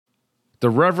The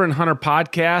Reverend Hunter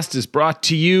podcast is brought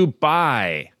to you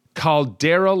by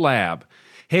Caldera Lab.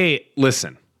 Hey,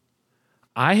 listen,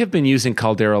 I have been using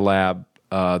Caldera Lab,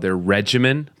 their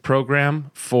regimen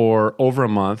program, for over a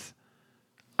month.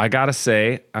 I gotta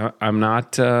say, I'm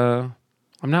not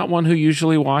one who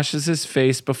usually washes his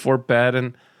face before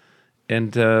bed,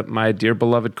 and my dear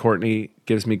beloved Courtney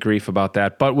gives me grief about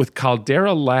that. But with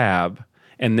Caldera Lab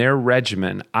and their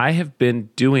regimen, I have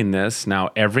been doing this now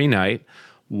every night.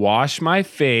 Wash my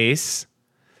face,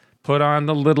 put on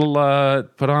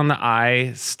the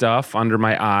eye stuff under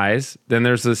my eyes. Then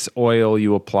there's this oil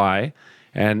you apply,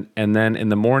 and then in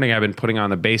the morning I've been putting on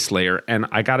the base layer. And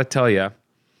I got to tell you,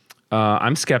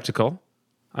 I'm skeptical,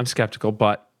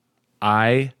 but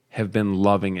I have been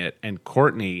loving it, and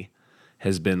Courtney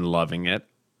has been loving it.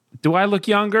 Do I look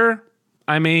younger?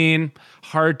 I mean,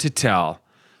 hard to tell,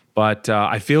 but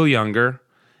I feel younger,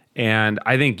 and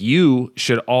I think you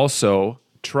should also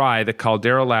try the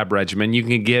Caldera Lab regimen. You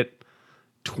can get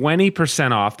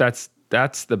 20% off. That's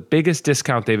the biggest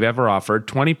discount they've ever offered.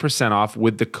 20% off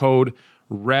with the code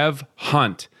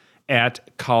REVHUNT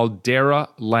at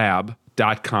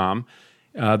calderalab.com.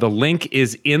 The link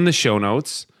is in the show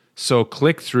notes, so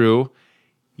click through.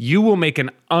 You will make an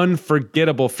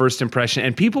unforgettable first impression,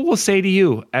 and people will say to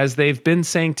you, as they've been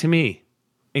saying to me,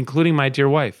 including my dear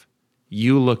wife,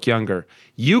 you look younger.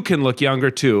 You can look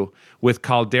younger too with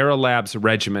Caldera Lab's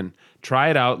regimen. Try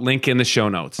it out. Link in the show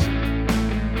notes.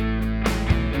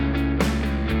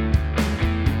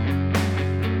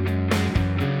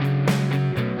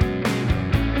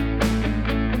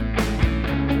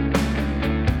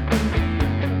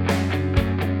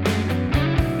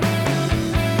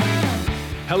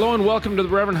 Hello and welcome to the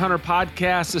Reverend Hunter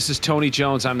podcast. This is Tony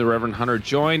Jones. I'm the Reverend Hunter,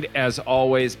 joined as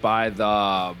always by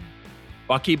the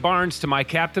Bucky Barnes to my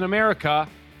Captain America,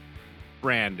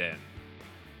 Brandon.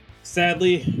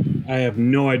 Sadly, I have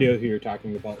no idea who you're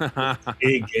talking about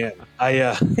again.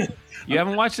 You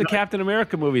haven't watched the Captain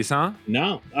America movies, huh?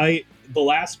 No. The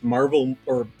last Marvel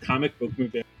or comic book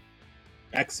movie,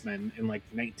 X-Men, in like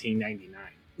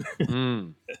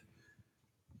 1999.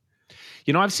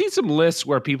 You know, I've seen some lists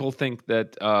where people think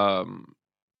that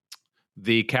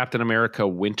the Captain America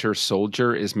Winter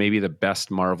Soldier is maybe the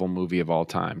best Marvel movie of all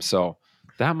time. So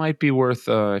that might be worth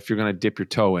if you're going to dip your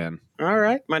toe in. All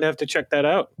right. Might have to check that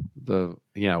out.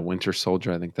 Winter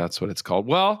Soldier. I think that's what it's called.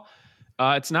 Well,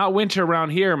 it's not winter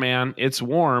around here, man. It's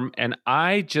warm. And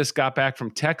I just got back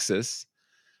from Texas,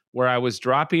 where I was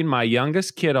dropping my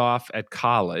youngest kid off at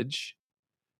college.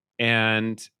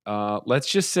 And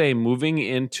let's just say moving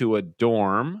into a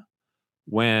dorm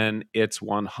when it's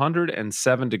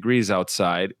 107 degrees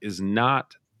outside is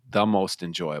not the most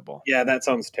enjoyable. Yeah, that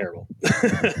sounds terrible.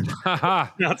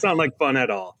 Not sound like fun at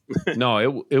all.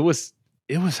 No, it was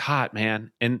hot,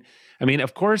 man. And I mean,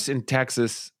 of course, in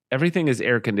Texas, everything is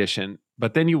air conditioned,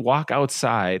 but then you walk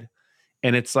outside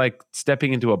and it's like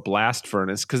stepping into a blast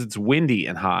furnace because it's windy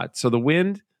and hot. So the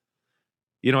wind,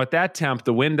 you know, at that temp,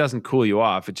 the wind doesn't cool you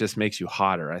off. It just makes you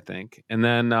hotter, I think. And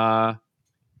then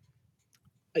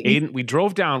Aiden, we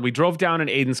drove down in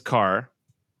Aiden's car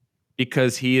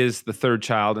because he is the third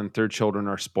child and third children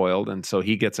are spoiled. And so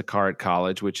he gets a car at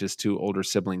college, which his two older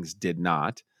siblings did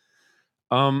not.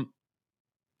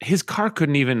 His car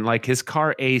couldn't even, like his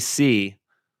car AC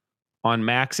on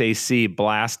max AC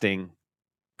blasting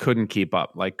couldn't keep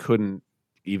up, like couldn't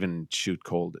even shoot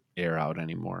cold air out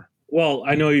anymore. Well,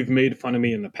 I know you've made fun of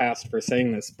me in the past for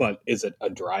saying this, but is it a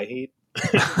dry heat?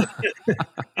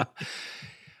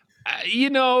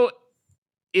 You know,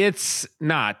 it's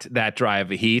not that dry of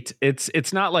a heat.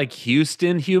 It's not like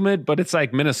Houston humid, but it's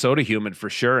like Minnesota humid for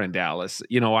sure in Dallas.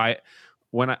 You know, I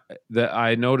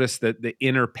noticed that the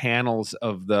inner panels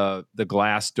of the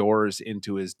glass doors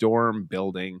into his dorm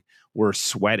building were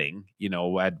sweating, you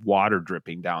know, had water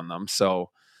dripping down them. So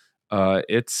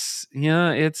it's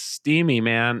steamy,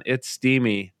 man. It's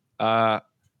steamy. God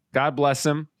bless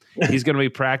him. He's going to be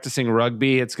practicing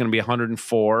rugby. It's going to be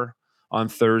 104 on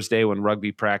Thursday when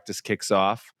rugby practice kicks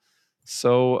off.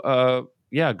 So,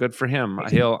 good for him.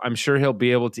 I'm sure he'll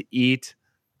be able to eat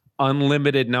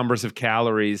unlimited numbers of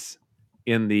calories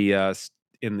in the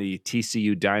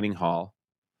TCU dining hall.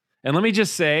 And let me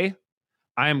just say,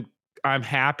 I'm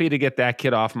happy to get that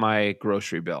kid off my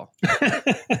grocery bill.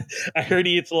 I heard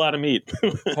he eats a lot of meat.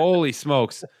 Holy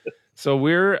smokes. So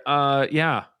we're not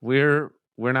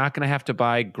going to have to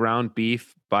buy ground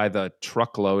beef by the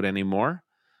truckload anymore,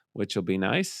 which will be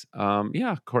nice.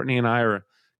 Courtney and I are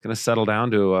going to settle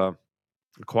down to a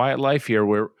quiet life here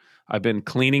where I've been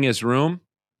cleaning his room.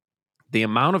 The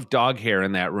amount of dog hair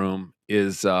in that room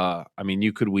is,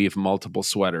 you could weave multiple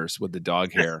sweaters with the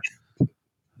dog hair.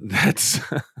 That's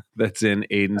that's in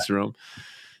Aiden's room.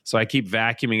 So I keep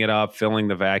vacuuming it up, filling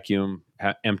the vacuum,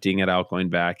 emptying it out, going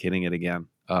back, hitting it again.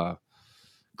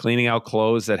 Cleaning out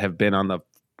clothes that have been on the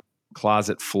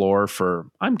closet floor for,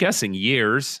 I'm guessing,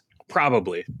 years.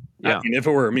 Probably. Yeah. I mean, if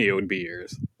it were me, it would be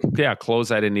years. Yeah,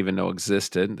 clothes I didn't even know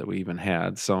existed that we even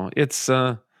had. So it's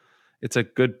a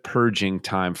good purging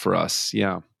time for us.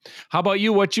 Yeah. How about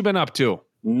you? What you been up to?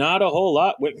 Not a whole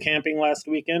lot. Went camping last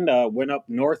weekend. Went up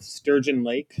North Sturgeon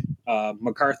Lake,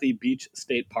 McCarthy Beach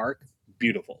State Park.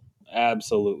 Beautiful.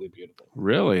 Absolutely beautiful.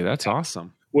 Really? That's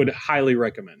awesome. Would highly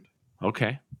recommend.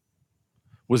 Okay.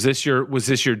 Was this your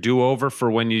do-over for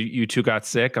when you two got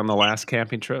sick on the last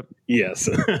camping trip? Yes.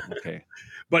 Okay.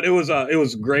 But it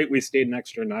was great. We stayed an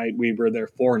extra night. We were there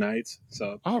 4 nights.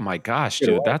 So Oh my gosh,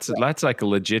 dude. That's like a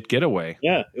legit getaway.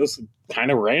 yeah, it was kind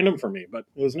of random for me, but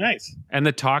it was nice. And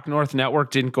the Talk North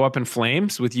network didn't go up in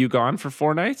flames with you gone for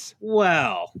 4 nights?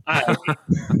 Well, I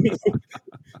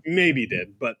maybe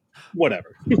did, but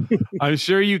whatever. I'm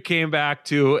sure you came back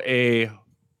to a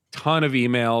ton of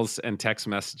emails and text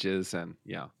messages and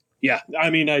yeah. Yeah, I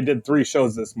mean, I did 3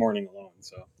 shows this morning alone,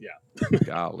 so yeah.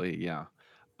 Golly, yeah.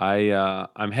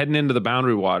 I'm heading into the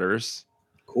Boundary Waters.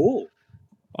 Cool.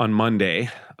 On Monday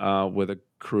with a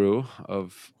crew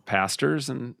of pastors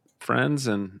and friends,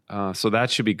 and so that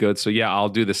should be good. So yeah, I'll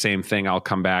do the same thing. I'll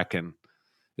come back, and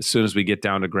as soon as we get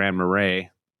down to Grand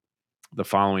Marais, the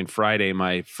following Friday,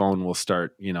 my phone will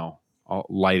start,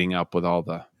 lighting up with all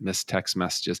the missed text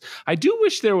messages. I do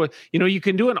wish there was, you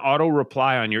can do an auto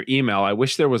reply on your email. I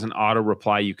wish there was an auto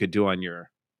reply you could do on your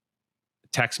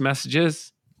text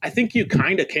messages. I think you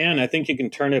kind of can. I think you can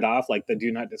turn it off, like the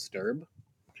do not disturb,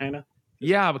 kind of.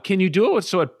 Yeah, but can you do it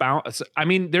so it bounces? I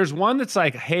mean, there's one that's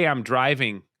like, "Hey, I'm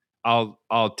driving. I'll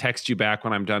text you back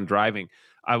when I'm done driving."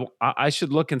 I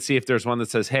should look and see if there's one that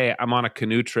says, "Hey, I'm on a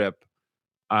canoe trip.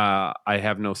 I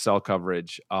have no cell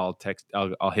coverage. I'll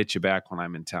hit you back when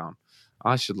I'm in town."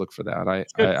 I should look for that. I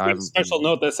have a special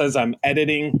note that says I'm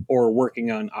editing or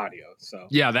working on audio. So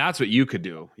yeah, that's what you could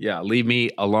do. Yeah, leave me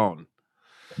alone.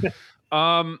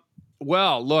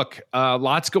 Well, look,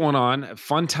 lots going on.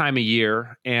 Fun time of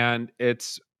year, and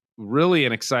it's really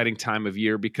an exciting time of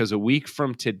year because a week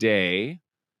from today,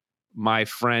 my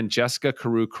friend Jessica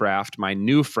Carew Kraft, my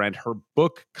new friend, her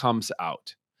book comes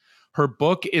out. Her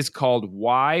book is called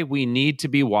Why We Need to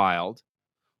Be Wild: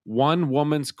 One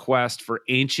Woman's Quest for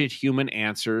Ancient Human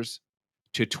Answers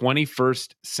to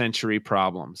 21st Century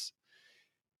Problems.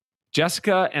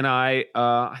 Jessica and I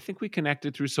think we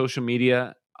connected through social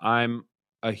media. I'm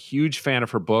a huge fan of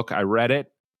her book. I read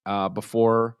it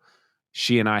before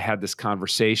she and I had this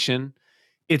conversation.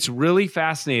 It's really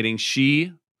fascinating.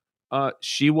 She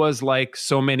was like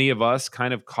so many of us,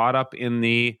 kind of caught up in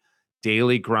the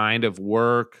daily grind of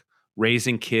work,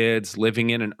 raising kids,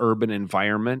 living in an urban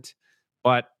environment,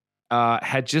 but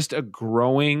had just a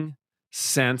growing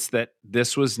sense that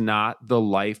this was not the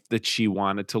life that she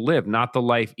wanted to live, not the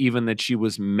life even that she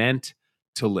was meant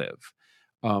to live.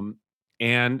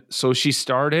 And so she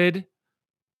started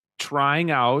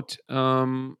trying out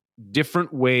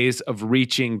different ways of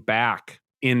reaching back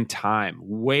in time,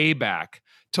 way back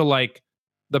to like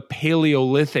the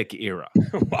Paleolithic era.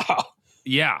 Wow.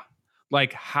 Yeah.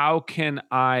 Like, how can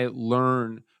I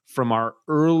learn from our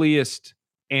earliest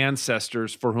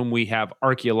ancestors for whom we have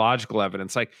archaeological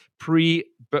evidence, like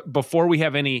before we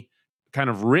have any kind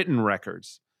of written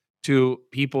records, to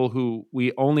people who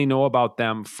we only know about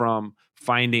them from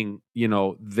finding,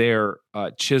 their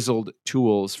chiseled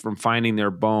tools, from finding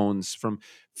their bones, from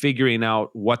figuring out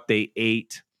what they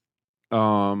ate,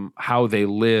 how they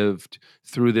lived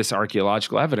through this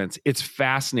archaeological evidence. It's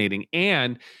fascinating.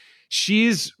 And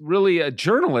she's really a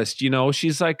journalist,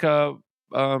 she's like an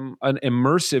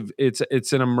immersive, it's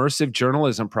an immersive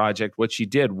journalism project, what she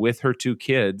did with her 2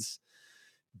 kids,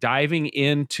 diving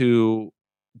into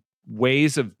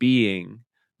ways of being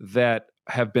that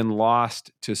have been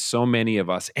lost to so many of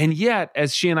us. And yet,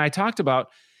 as she and I talked about,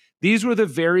 these were the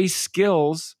very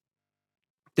skills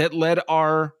that led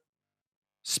our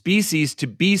species to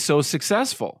be so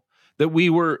successful, that we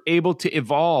were able to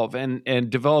evolve and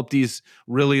develop these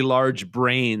really large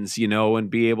brains, and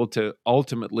be able to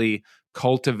ultimately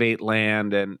cultivate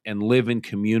land and live in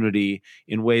community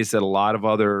in ways that a lot of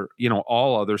other,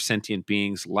 all other sentient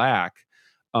beings lack.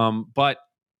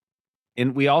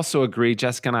 And we also agree,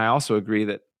 Jessica and I also agree,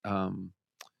 that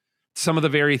some of the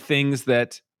very things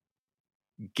that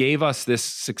gave us this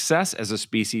success as a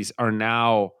species are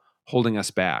now holding us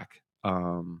back.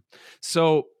 Or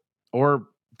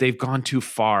they've gone too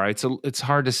far. It's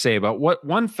hard to say. But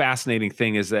one fascinating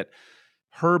thing is that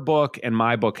her book and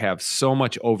my book have so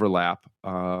much overlap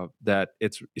that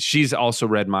she's also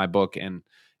read my book, and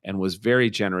and was very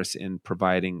generous in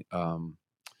providing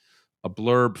a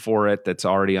blurb for it that's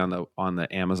already on the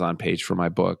Amazon page for my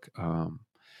book.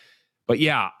 But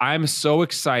yeah, I'm so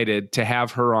excited to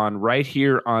have her on right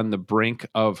here on the brink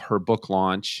of her book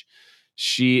launch.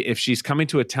 If she's coming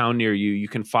to a town near you, you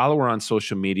can follow her on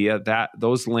social media.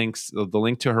 Those links, the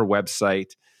link to her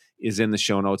website is in the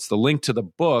show notes. The link to the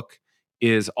book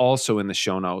is also in the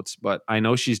show notes. But I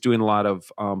know she's doing a lot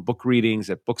of book readings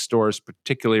at bookstores,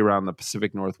 particularly around the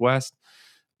Pacific Northwest.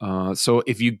 So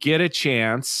if you get a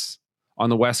chance on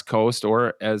the West Coast,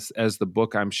 or as the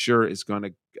book I'm sure is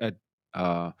going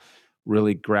to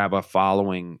really grab a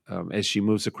following as she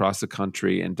moves across the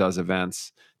country and does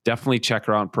events, definitely check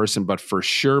her out in person, but for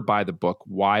sure buy the book,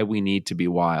 Why We Need to Be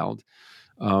Wild.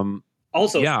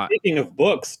 Also, speaking of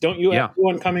books, don't you have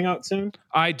one coming out soon?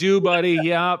 I do, buddy.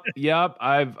 Yep.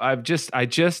 I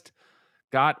just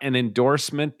got an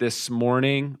endorsement this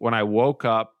morning when I woke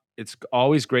up. It's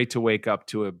always great to wake up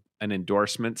to an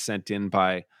endorsement sent in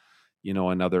by,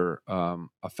 another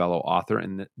a fellow author,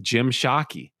 and Jim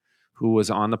Shockey, who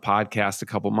was on the podcast a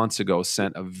couple months ago,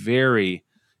 sent a very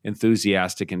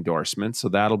enthusiastic endorsement. So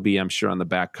that'll be, I'm sure, on the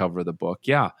back cover of the book.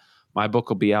 Yeah, my book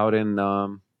will be out in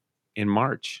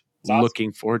March. Awesome.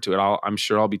 Looking forward to it. I'm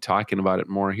sure I'll be talking about it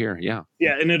more here. Yeah.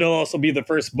 Yeah, and it'll also be the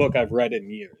first book I've read in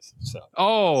years. So.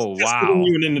 Just wow. Giving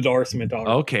you an endorsement already.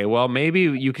 Okay, well, maybe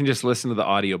you can just listen to the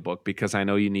audiobook because I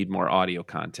know you need more audio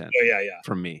content. Oh, yeah.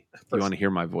 From me. You want to hear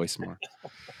my voice more.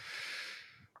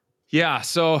 Yeah,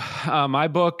 so my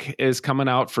book is coming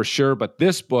out for sure, but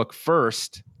this book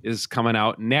first is coming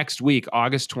out next week.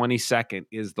 August 22nd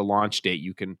is the launch date.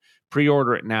 You can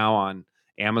pre-order it now on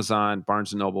Amazon,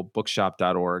 Barnes & Noble,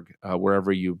 bookshop.org,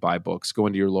 wherever you buy books. Go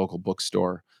into your local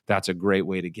bookstore. That's a great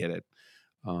way to get it.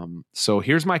 So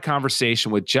here's my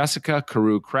conversation with Jessica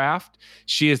Carew Kraft.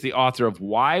 She is the author of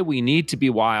Why We Need to Be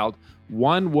Wild,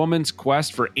 One Woman's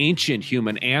Quest for Ancient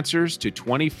Human Answers to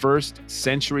 21st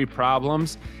Century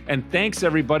Problems. And thanks,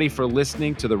 everybody, for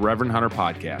listening to the Reverend Hunter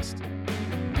Podcast.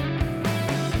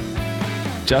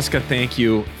 Jessica, thank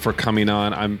you for coming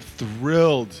on. I'm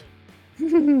thrilled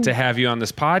to have you on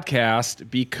this podcast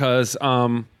because,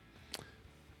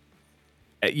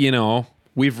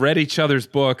 we've read each other's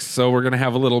books, so we're going to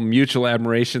have a little mutual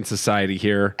admiration society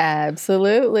here.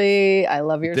 Absolutely. I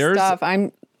love your stuff.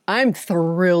 I'm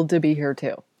thrilled to be here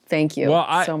too. Thank you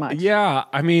so much. Yeah.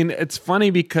 I mean, it's funny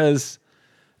because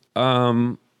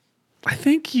I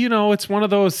think, it's one of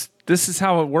those, this is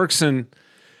how it works in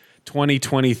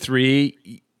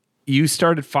 2023. You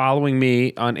started following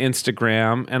me on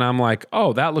Instagram, and I'm like,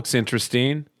 oh, that looks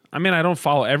interesting. I mean, I don't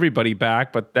follow everybody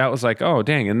back, but that was like, oh,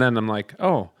 dang. And then I'm like,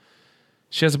 oh,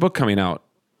 she has a book coming out.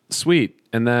 Sweet.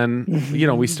 And then,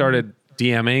 we started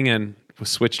DMing and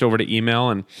switched over to email.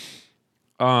 And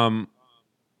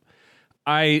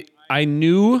I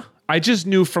just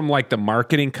knew from like the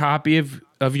marketing copy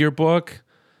of your book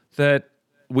that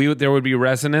there would be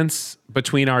resonance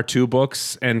between our two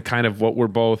books and kind of what we're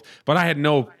both, but I had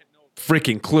no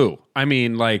freaking clue. I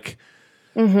mean, like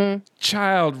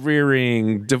child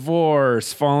rearing,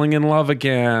 divorce, falling in love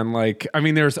again. Like, I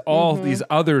mean, there's all these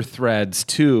other threads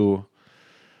too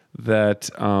that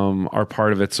are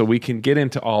part of it. So we can get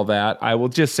into all that. I will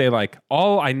just say, like,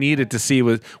 all I needed to see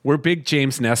was we're big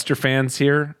James Nestor fans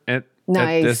here at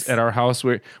our house.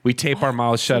 We tape our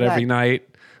mouths shut every night.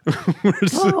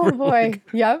 Oh boy.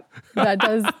 Yep. That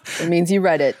does. It means you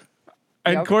read it.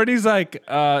 And Courtney's like,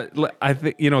 I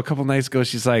think, a couple nights ago,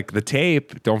 she's like, the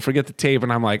tape, don't forget the tape.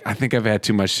 And I'm like, I think I've had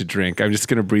too much to drink. I'm just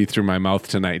going to breathe through my mouth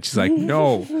tonight. She's like,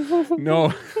 no,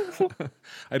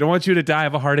 I don't want you to die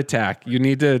of a heart attack. You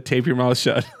need to tape your mouth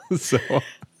shut. So,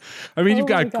 I mean, you've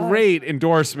got great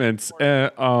endorsements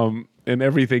and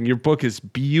everything. Your book is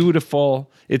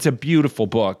beautiful. It's a beautiful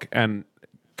book, and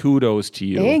kudos to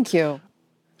you. Thank you.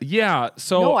 Yeah.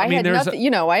 So, I mean,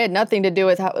 I had nothing to do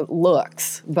with how it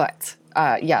looks, but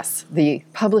yes, the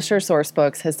publisher Source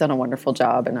Books has done a wonderful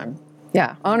job, and I'm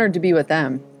honored to be with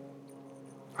them.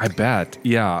 I bet.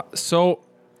 Yeah. So,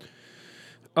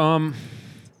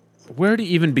 where to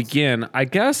even begin? I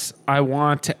guess I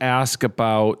want to ask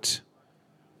about,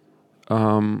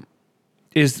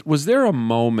 was there a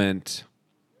moment?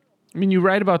 I mean, you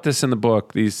write about this in the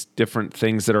book, these different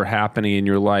things that are happening in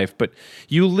your life, but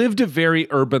you lived a very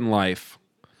urban life,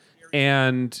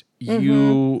 and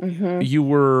you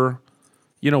were,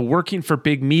 working for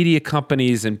big media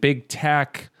companies and big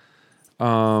tech.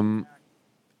 Do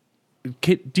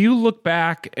you look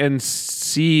back and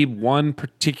see one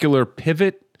particular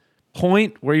pivot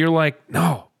point where you're like,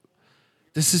 no,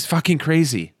 this is fucking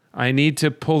crazy. I need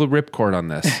to pull the ripcord on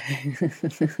this?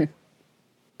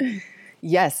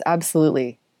 Yes,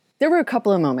 absolutely. There were a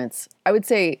couple of moments. I would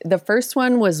say the first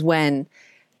one was when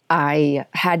I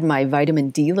had my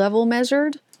vitamin D level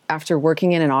measured after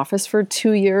working in an office for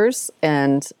 2 years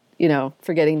and,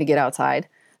 forgetting to get outside,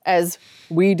 as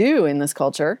we do in this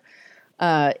culture.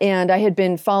 And I had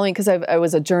been following, because I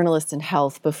was a journalist in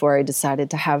health before I decided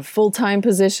to have full-time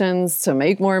positions to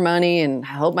make more money and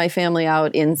help my family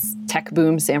out in tech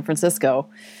boom San Francisco,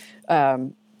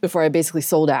 before I basically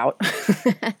sold out,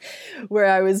 where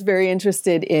I was very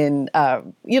interested in,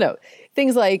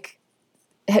 things like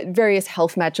various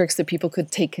health metrics that people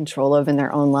could take control of in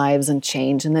their own lives and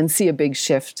change, and then see a big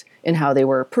shift in how they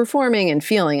were performing and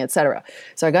feeling, et cetera.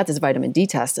 So I got this vitamin D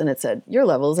test and it said, your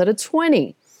level is at a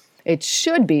 20. It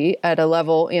should be at a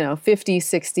level, 50,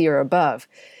 60 or above.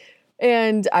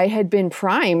 And I had been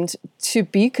primed to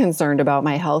be concerned about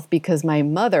my health because my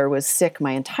mother was sick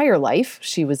my entire life.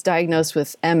 She was diagnosed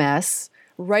with MS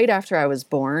right after I was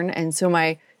born. And so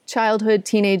my childhood,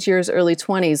 teenage years, early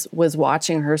 20s was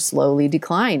watching her slowly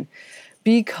decline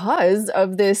because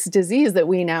of this disease that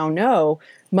we now know.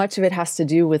 Much of it has to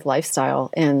do with lifestyle,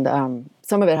 and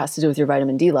some of it has to do with your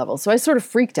vitamin D level. So I sort of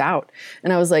freaked out,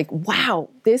 and I was like, wow,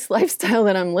 this lifestyle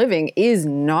that I'm living is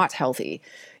not healthy,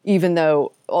 even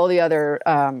though all the other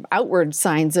outward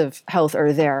signs of health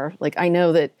are there. Like, I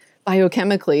know that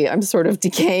biochemically I'm sort of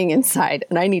decaying inside,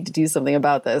 and I need to do something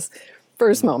about this.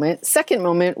 First moment. Second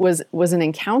moment was an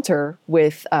encounter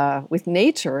with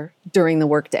nature during the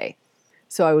workday.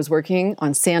 So I was working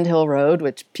on Sand Hill Road,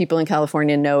 which people in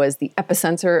California know as the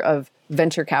epicenter of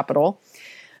venture capital,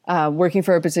 working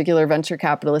for a particular venture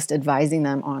capitalist, advising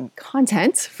them on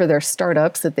content for their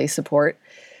startups that they support.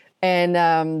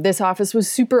 And this office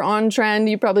was super on trend.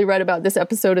 You probably read about this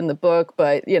episode in the book,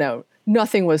 but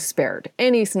nothing was spared.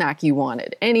 Any snack you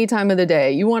wanted, any time of the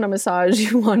day. You want a massage,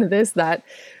 you wanted this, that.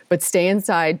 But stay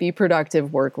inside, be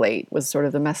productive, work late was sort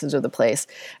of the message of the place.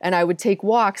 And I would take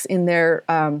walks in their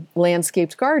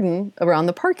landscaped garden around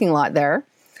the parking lot there.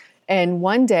 And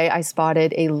one day I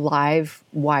spotted a live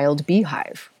wild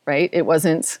beehive, right? It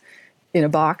wasn't in a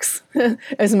box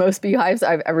as most beehives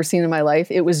I've ever seen in my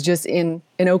life. It was just in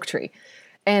an oak tree.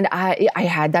 And I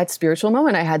had that spiritual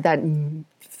moment. I had that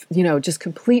just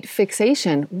complete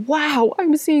fixation. Wow,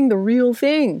 I'm seeing the real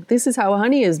thing. This is how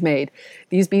honey is made.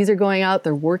 These bees are going out,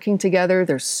 they're working together,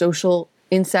 they're social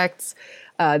insects.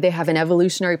 They have an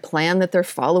evolutionary plan that they're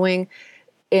following,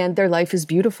 and their life is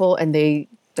beautiful, and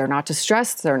they're not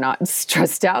distressed, they're not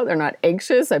stressed out, they're not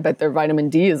anxious. I bet their vitamin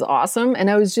D is awesome. And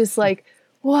I was just like,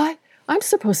 what? I'm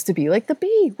supposed to be like the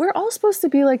bee. We're all supposed to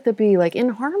be like the bee, like in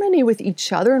harmony with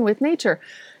each other and with nature.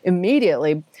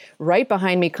 Immediately, right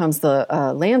behind me comes the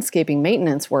landscaping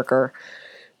maintenance worker,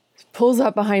 pulls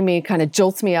up behind me, kind of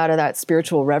jolts me out of that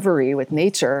spiritual reverie with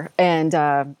nature. And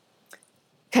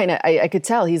I could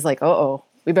tell he's like, uh-oh,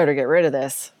 we better get rid of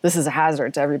this. This is a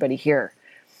hazard to everybody here.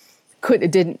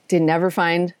 Did never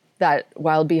find that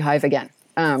wild beehive again.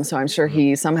 So I'm sure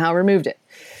he somehow removed it.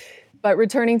 But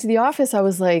returning to the office, I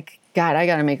was like, God, I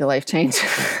got to make a life change.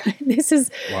 This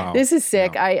is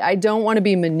sick. Wow. I don't want to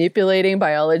be manipulating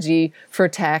biology for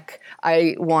tech.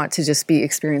 I want to just be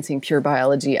experiencing pure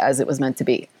biology as it was meant to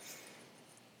be.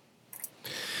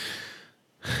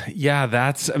 Yeah,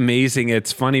 that's amazing.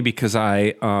 It's funny because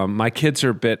my kids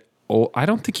are a bit old. I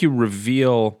don't think you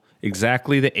reveal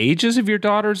exactly the ages of your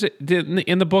daughters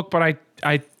in the book, but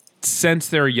I sense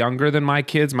they're younger than my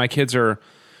kids. My kids are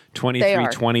 23,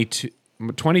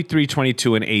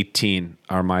 22, and 18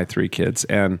 are my three kids.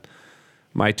 And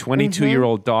my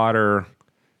 22-year-old daughter,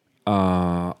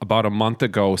 about a month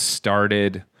ago,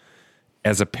 started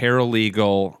as a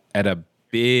paralegal at a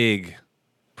big,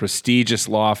 prestigious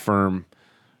law firm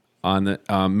on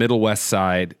the Middle West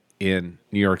Side in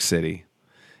New York City.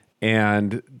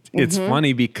 And it's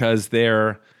funny because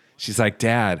she's like,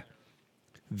 Dad,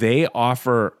 they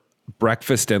offer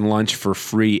breakfast and lunch for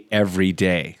free every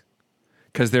day,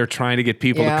 because they're trying to get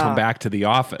people to come back to the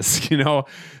office,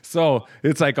 So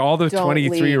it's like all the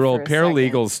 23-year-old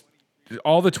paralegals,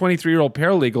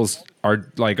 are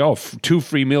like, 2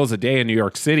 free meals a day in New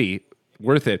York City,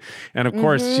 worth it. And of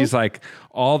course, she's like,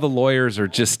 all the lawyers are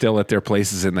just still at their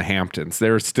places in the Hamptons.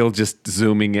 They're still just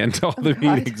Zooming into all the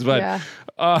meetings. But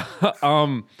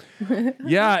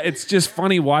it's just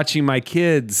funny watching my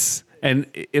kids, and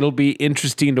it'll be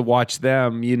interesting to watch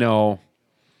them,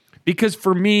 because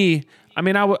for me, I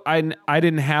mean, I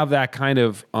didn't have that kind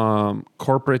of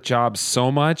corporate job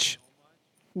so much,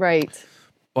 right?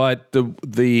 But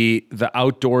the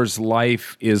outdoors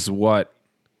life is what,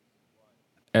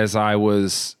 as I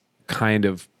was kind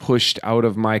of pushed out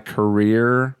of my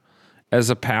career as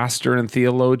a pastor and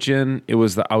theologian, it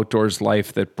was the outdoors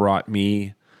life that brought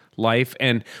me life.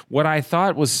 And what I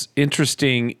thought was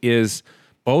interesting is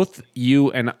both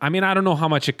you and, I mean, I don't know how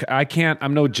much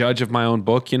I'm no judge of my own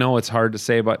book, it's hard to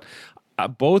say, but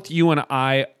both you and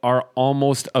I are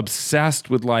almost obsessed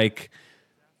with like,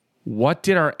 what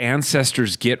did our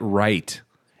ancestors get right?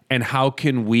 And how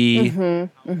can we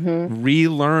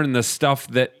relearn the stuff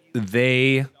that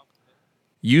they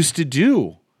used to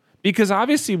do? Because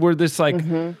obviously we're this like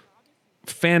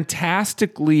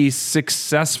fantastically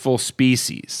successful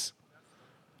species.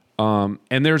 And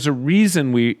there's a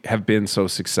reason we have been so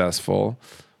successful.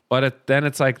 But then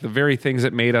it's like the very things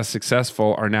that made us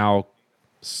successful are now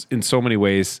in so many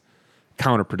ways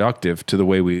counterproductive to the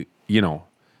way we,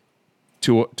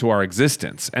 to our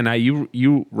existence. And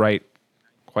you write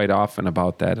quite often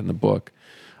about that in the book.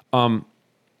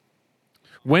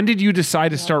 When did you decide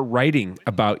to start writing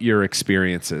about your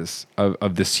experiences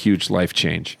of this huge life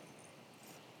change?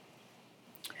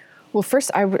 Well,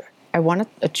 first, I want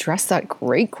to address that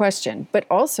great question, but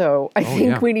also I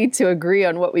think we need to agree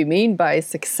on what we mean by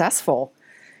successful.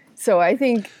 So I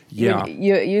think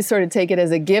you sort of take it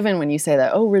as a given when you say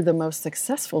that, we're the most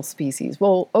successful species.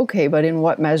 Well, okay, but in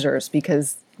what measures?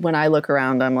 Because when I look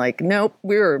around, I'm like, nope,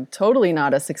 we're totally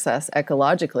not a success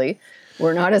ecologically.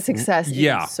 We're not a success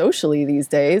even socially these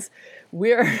days.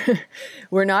 We're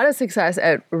not a success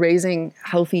at raising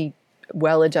healthy,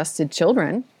 well-adjusted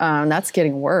children. That's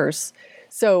getting worse.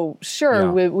 So sure,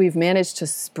 we've managed to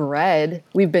spread.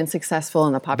 We've been successful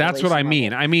in the population. That's what I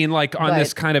mean. I mean, like on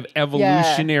this kind of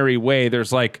evolutionary way,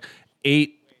 there's like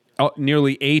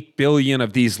nearly 8 billion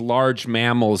of these large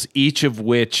mammals, each of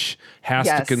which has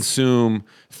to consume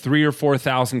 3,000 or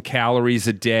 4,000 calories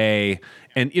a day.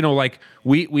 And, like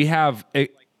we have,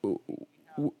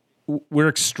 we're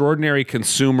extraordinary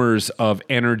consumers of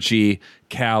energy,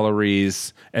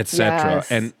 calories, etc.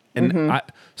 Yes. And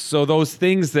so those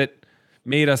things that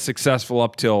made us successful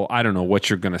up till, I don't know what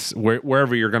you're going to,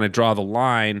 wherever you're going to draw the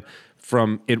line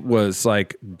from, it was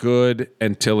like good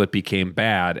until it became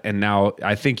bad. And now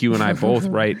I think you and I both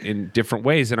write in different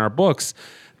ways in our books,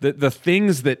 the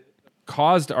things that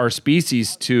caused our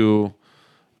species to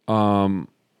become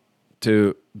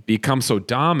so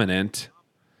dominant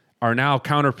are now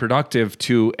counterproductive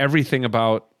to everything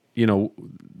about,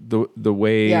 the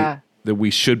way that we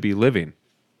should be living.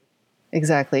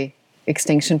 Exactly.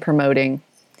 Extinction promoting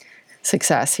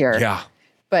success here. Yeah.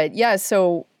 But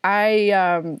so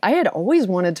I had always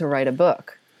wanted to write a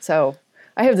book. So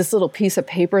I have this little piece of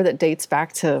paper that dates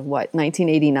back to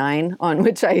 1989, on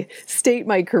which I state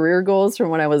my career goals from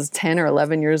when I was 10 or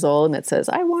 11 years old. And it says,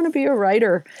 I want to be a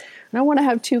writer and I want to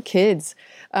have 2 kids.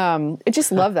 I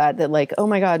just love that like, oh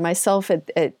my God, myself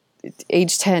at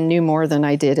age 10 knew more than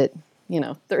I did at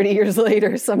 30 years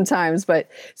later sometimes. But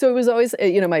so it was always,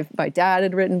 my dad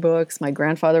had written books. My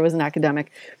grandfather was an academic.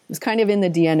 It was kind of in the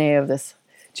DNA of this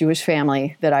Jewish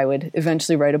family that I would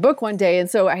eventually write a book one day.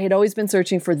 And so I had always been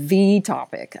searching for the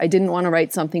topic. I didn't want to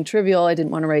write something trivial. I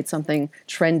didn't want to write something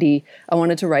trendy. I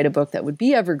wanted to write a book that would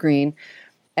be evergreen.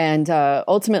 And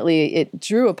ultimately, it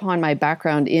drew upon my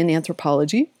background in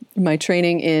anthropology, my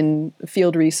training in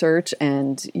field research,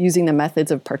 and using the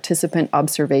methods of participant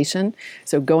observation.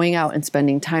 So going out and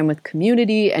spending time with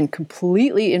community and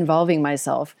completely involving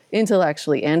myself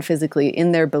intellectually and physically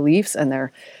in their beliefs and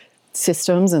their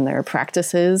systems and their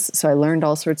practices. So I learned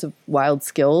all sorts of wild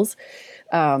skills.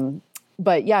 So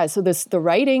the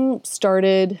writing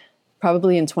started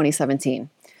probably in 2017.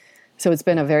 So it's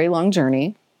been a very long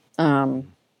journey.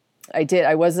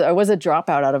 I was a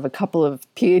dropout out of a couple of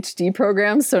PhD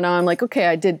programs. So now I'm like, okay,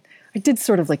 I did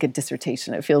sort of like a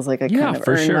dissertation. It feels like I kind of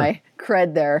earned my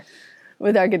cred there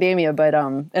with academia. But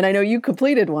and I know you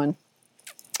completed one.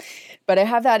 But I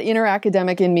have that inner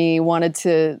academic in me, wanted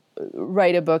to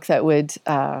write a book that would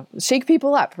shake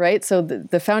people up, right? So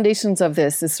the foundations of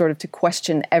this is sort of to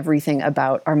question everything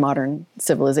about our modern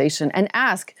civilization and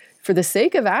ask, for the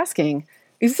sake of asking,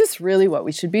 is this really what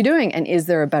we should be doing? And is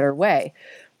there a better way?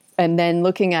 And then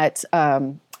looking at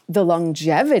the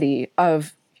longevity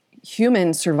of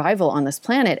human survival on this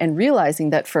planet and realizing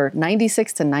that for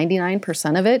 96 to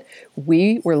 99% of it,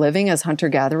 we were living as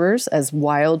hunter-gatherers, as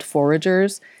wild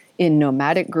foragers, in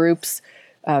nomadic groups,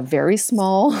 very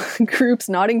small groups,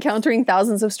 not encountering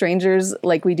thousands of strangers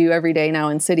like we do every day now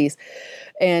in cities.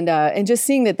 And just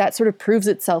seeing that sort of proves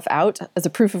itself out as a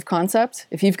proof of concept.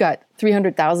 If you've got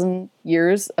 300,000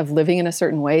 years of living in a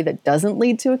certain way that doesn't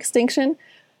lead to extinction,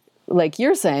 like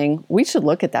you're saying, we should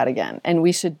look at that again. And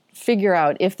we should figure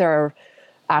out if there are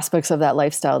aspects of that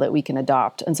lifestyle that we can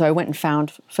adopt. And so I went and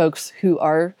found folks who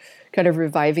are kind of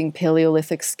reviving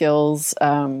Paleolithic skills,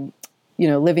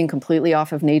 living completely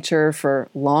off of nature for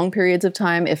long periods of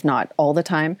time, if not all the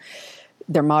time.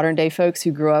 they're modern day folks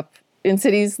who grew up in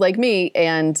cities like me,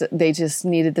 and they just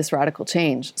needed this radical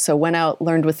change. So went out,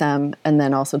 learned with them, and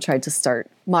then also tried to start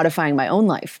modifying my own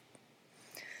life.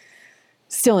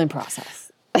 Still in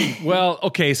process. Well,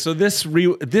 okay, so this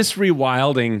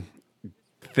rewilding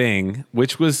thing,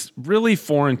 which was really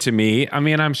foreign to me. I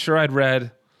mean, I'm sure I'd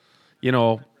read,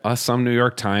 some New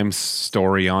York Times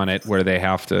story on it where they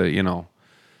have to,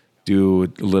 do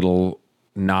a little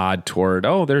nod toward,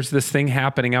 there's this thing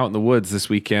happening out in the woods this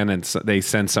weekend, and so they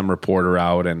send some reporter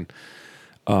out, and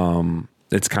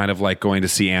it's kind of like going to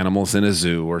see animals in a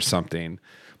zoo or something.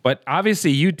 But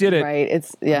obviously you did it right.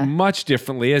 It's much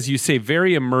differently, as you say,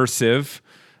 very immersive.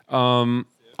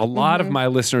 A lot of my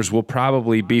listeners will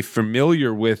probably be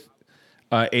familiar with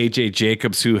A.J.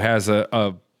 Jacobs, who has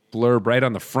a blurb right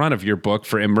on the front of your book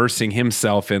for immersing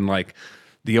himself in like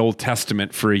the Old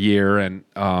Testament for a year. And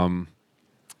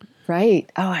right.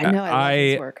 Oh, I know. I love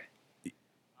his work.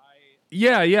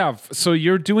 Yeah. So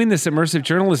you're doing this immersive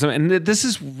journalism, and this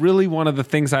is really one of the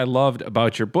things I loved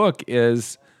about your book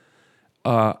is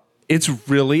it's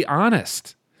really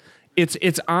honest.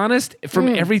 It's honest from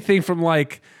everything from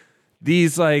like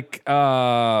these like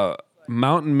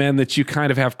mountain men that you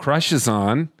kind of have crushes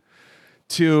on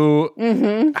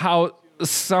to how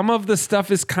some of the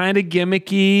stuff is kind of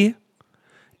gimmicky,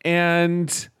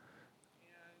 and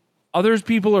others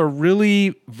people are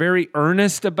really very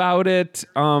earnest about it.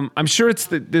 I'm sure it's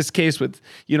this case with,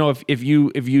 if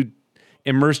you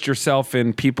immersed yourself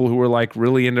in people who were like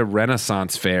really into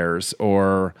Renaissance fairs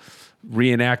or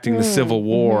reenacting the Civil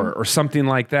War or something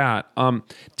like that.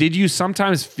 Did you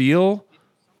sometimes feel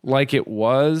like it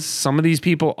was some of these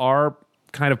people are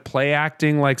kind of play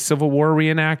acting like Civil War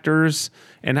reenactors?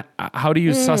 And how do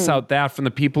you suss out that from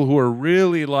the people who are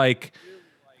really like,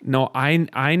 no,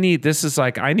 I need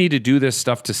to do this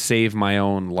stuff to save my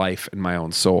own life and my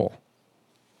own soul?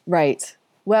 Right.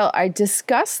 Well, I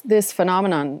discussed this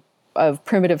phenomenon of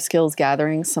primitive skills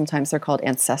gatherings. Sometimes they're called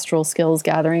ancestral skills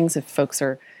gatherings. If folks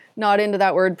are not into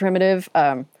that word primitive,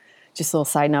 just a little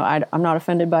side note, I'm not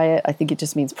offended by it. I think it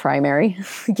just means primary,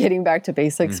 getting back to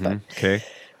basics. But okay.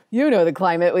 The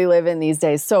climate we live in these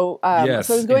days. So, yes,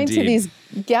 so I was going indeed. to these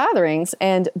gatherings,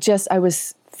 and I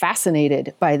was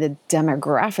fascinated by the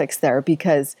demographics there,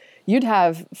 because you'd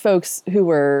have folks who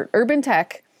were urban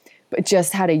tech, but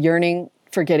just had a yearning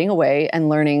for getting away and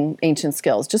learning ancient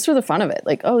skills just for the fun of it.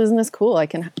 Like, oh, isn't this cool? I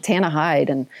can tan a hide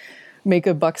and make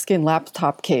a buckskin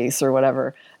laptop case or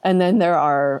whatever. And then there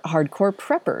are hardcore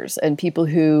preppers and people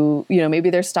who, maybe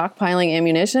they're stockpiling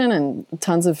ammunition and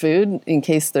tons of food in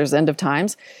case there's end of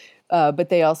times. But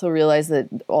they also realize that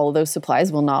all of those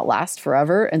supplies will not last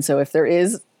forever. And so if there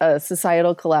is a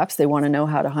societal collapse, they want to know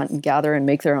how to hunt and gather and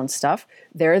make their own stuff.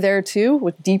 They're there too,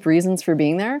 with deep reasons for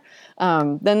being there.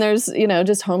 Then there's,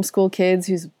 just homeschool kids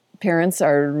whose parents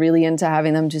are really into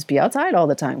having them just be outside all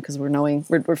the time, because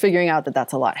we're figuring out that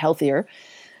that's a lot healthier.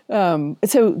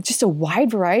 So just a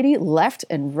wide variety, left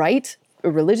and right,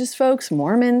 religious folks,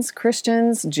 Mormons,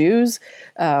 Christians, Jews,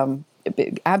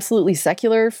 absolutely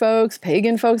secular folks,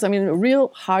 pagan folks. I mean, a real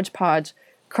hodgepodge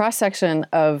cross-section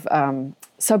of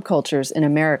subcultures in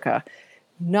America.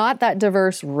 Not that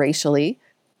diverse racially,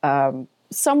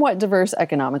 somewhat diverse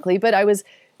economically, but I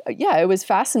was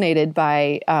fascinated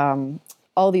by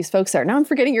all these folks there. Now I'm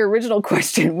forgetting your original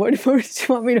question. What did you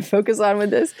want me to focus on with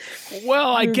this?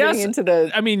 Well, I guess you're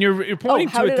pointing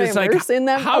to it. This like in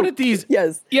them? How did these?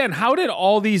 Yes. Yeah, and how did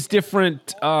all these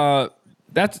different?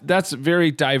 That's very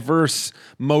diverse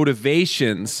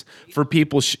motivations for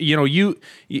people.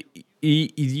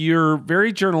 You're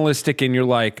very journalistic, and you're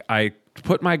like, I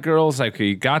put my girls, like,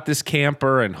 you got this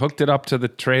camper and hooked it up to the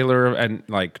trailer and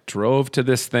like drove to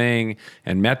this thing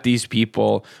and met these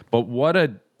people. But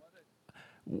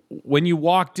when you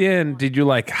walked in, did you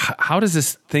like, how does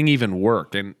this thing even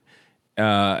work? And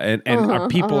our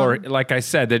people are, like I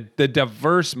said, the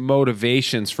diverse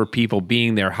motivations for people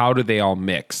being there. How do they all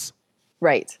mix?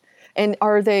 Right. And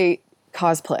are they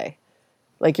cosplay?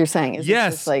 Like you're saying? Is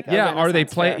yes. This just like are they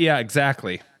play? fair? Yeah,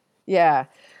 exactly. Yeah.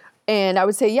 And I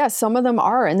would say, yes, some of them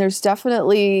are. And there's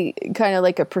definitely kind of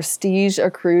like a prestige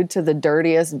accrued to the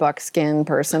dirtiest buckskin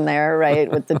person there, right?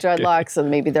 With the dreadlocks, and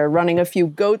maybe they're running a few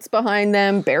goats behind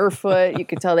them, barefoot. You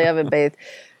could tell they haven't bathed.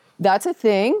 That's a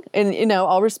thing. And,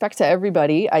 all respect to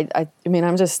everybody. I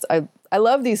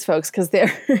love these folks because they're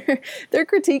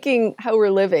critiquing how we're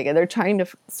living, and they're trying to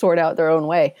sort out their own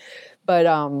way. But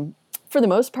for the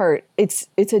most part, it's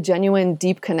a genuine,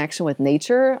 deep connection with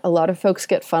nature. A lot of folks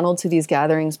get funneled to these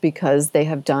gatherings because they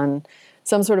have done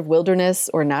some sort of wilderness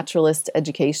or naturalist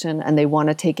education, and they want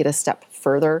to take it a step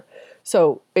further.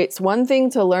 So it's one thing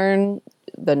to learn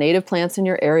the native plants in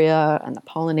your area and the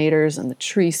pollinators and the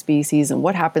tree species and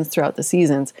what happens throughout the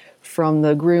seasons from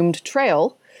the groomed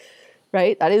trail,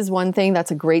 right? That is one thing.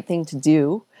 That's a great thing to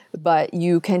do. But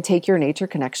you can take your nature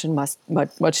connection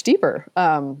much deeper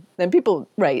than people,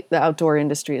 right? The outdoor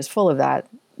industry is full of that,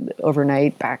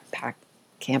 overnight, backpack,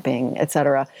 camping,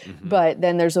 etc. But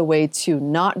then there's a way to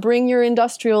not bring your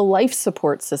industrial life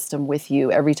support system with you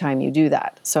every time you do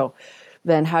that. So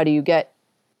then how do you get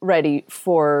ready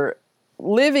for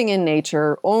living in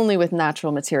nature only with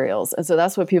natural materials? And so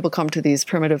that's what people come to these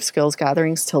primitive skills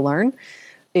gatherings to learn,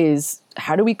 is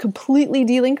how do we completely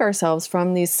delink ourselves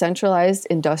from these centralized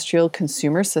industrial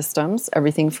consumer systems,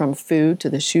 everything from food to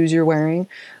the shoes you're wearing,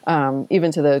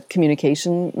 even to the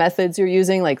communication methods you're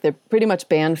using. Like, they're pretty much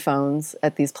banned phones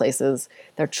at these places.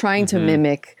 They're trying to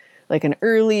mimic like an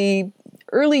early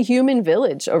human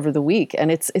village over the week.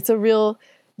 And it's a real,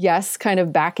 yes, kind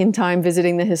of back in time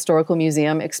visiting the historical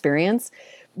museum experience.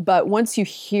 But once you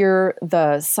hear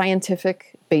the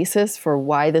scientific basis for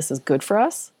why this is good for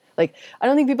us, like, I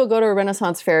don't think people go to a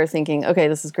Renaissance fair thinking, okay,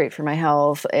 this is great for my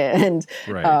health, and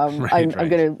I'm going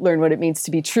to learn what it means to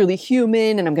be truly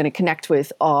human, and I'm going to connect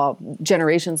with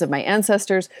generations of my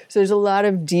ancestors. So there's a lot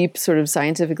of deep, sort of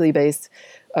scientifically based,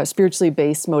 spiritually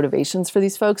based motivations for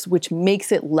these folks, which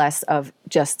makes it less of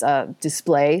just a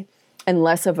display and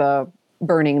less of a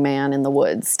Burning Man in the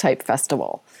woods type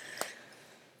festival.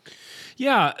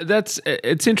 Yeah,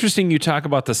 it's interesting you talk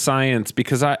about the science,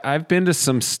 because I've been to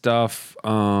some stuff,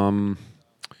 more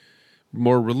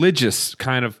religious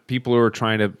kind of people who are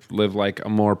trying to live like a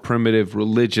more primitive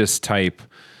religious type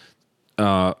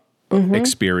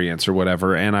experience or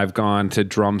whatever. And I've gone to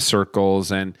drum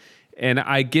circles, and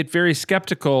I get very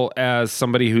skeptical as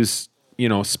somebody who's,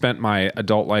 spent my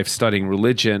adult life studying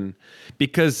religion,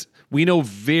 because we know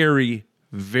very,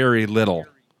 very little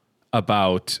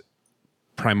about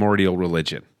primordial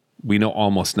religion. We know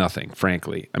almost nothing,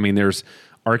 frankly. I mean, there's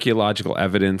archaeological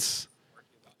evidence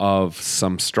of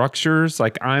some structures.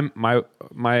 Like,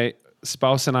 my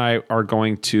spouse and I are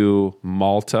going to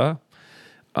Malta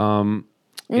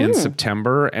in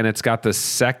September, and it's got the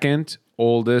second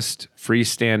oldest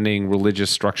freestanding religious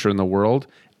structure in the world,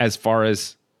 as far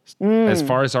as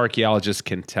archaeologists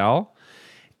can tell,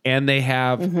 and they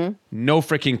have no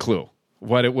freaking clue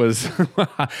what it was,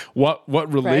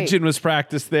 what religion was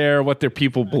practiced there, what their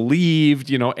people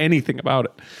believed, anything about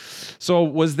it. So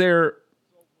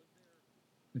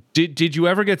did you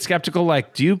ever get skeptical?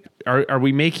 Like, are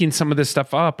we making some of this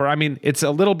stuff up? Or, I mean, it's a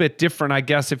little bit different, I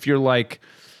guess, if you're like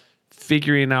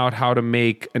figuring out how to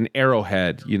make an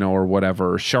arrowhead, or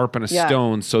whatever, or sharpen a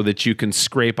stone so that you can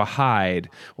scrape a hide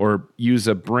or use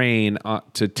a brain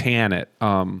to tan it.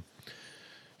 Tell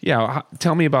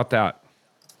me about that.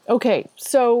 Okay,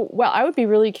 so, I would be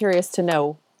really curious to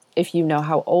know if you know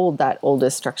how old that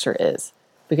oldest structure is,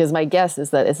 because my guess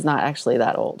is that it's not actually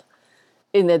that old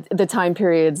in the time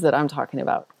periods that I'm talking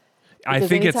about. I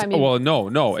think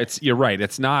it's, you're right.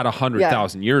 It's not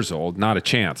 100,000 years old, not a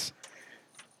chance.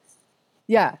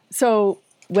 Yeah, so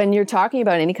when you're talking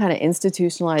about any kind of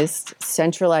institutionalized,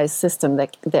 centralized system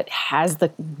that has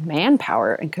the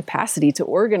manpower and capacity to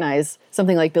organize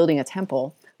something like building a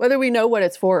temple, whether we know what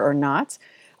it's for or not,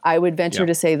 I would venture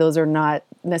to say those are not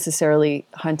necessarily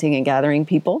hunting and gathering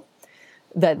people,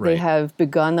 that they have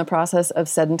begun the process of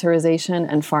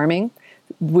sedentarization and farming,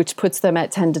 which puts them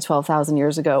at 10 to 12,000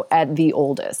 years ago at the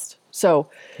oldest. So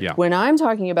when I'm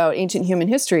talking about ancient human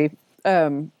history,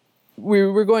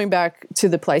 we're going back to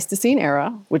the Pleistocene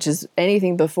era, which is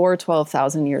anything before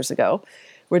 12,000 years ago.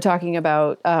 We're talking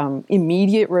about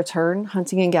immediate return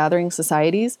hunting and gathering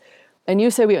societies. And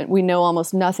you say we know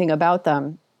almost nothing about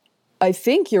them. I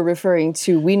think you're referring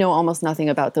to, we know almost nothing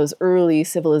about those early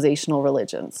civilizational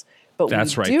religions. But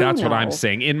that's right. That's what I'm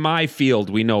saying. In my field,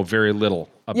 we know very little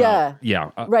about.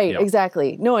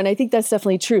 Exactly. No, and I think that's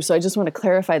definitely true. So I just want to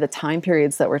clarify the time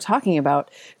periods that we're talking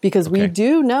about, because we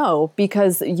do know,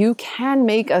 because you can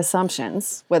make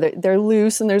assumptions, whether they're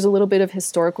loose and there's a little bit of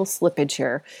historical slippage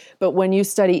here. But when you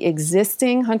study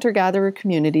existing hunter-gatherer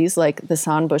communities like the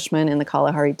San Bushmen in the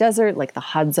Kalahari Desert, like the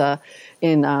Hadza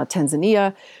in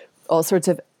Tanzania, all sorts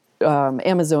of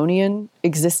Amazonian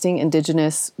existing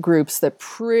indigenous groups that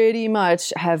pretty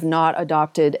much have not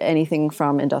adopted anything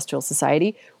from industrial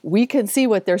society, we can see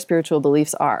what their spiritual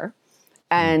beliefs are.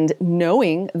 And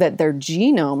knowing that their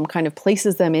genome kind of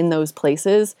places them in those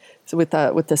places, so with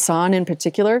the San in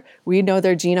particular, we know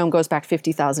their genome goes back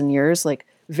 50,000 years, like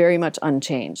very much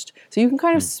unchanged. So you can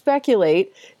kind of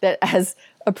speculate that as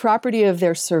a property of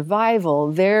their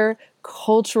survival, their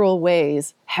cultural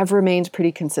ways have remained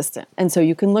pretty consistent. And so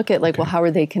you can look at how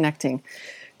are they connecting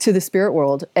to the spirit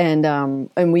world. And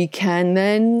we can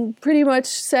then pretty much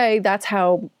say that's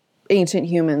how ancient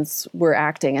humans were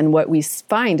acting. And what we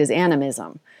find is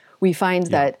animism. We find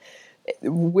that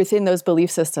within those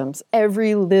belief systems,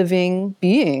 every living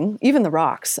being, even the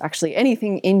rocks, actually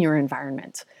anything in your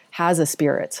environment has a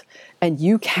spirit, and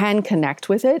you can connect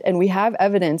with it. And we have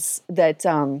evidence that,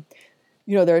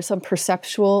 there are some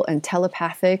perceptual and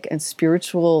telepathic and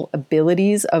spiritual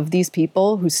abilities of these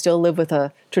people who still live with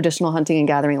a traditional hunting and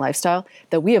gathering lifestyle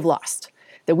that we have lost,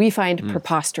 that we find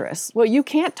preposterous. Well, you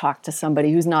can't talk to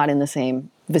somebody who's not in the same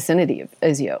vicinity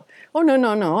as you. Oh,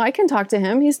 no, I can talk to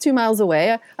him. He's 2 miles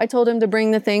away. I told him to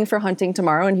bring the thing for hunting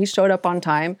tomorrow, and he showed up on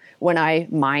time when I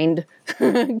mind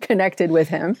connected with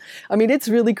him. I mean, it's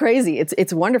really crazy.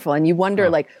 It's wonderful. And you wonder,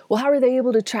 well, how are they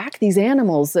able to track these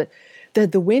animals that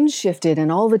the wind shifted and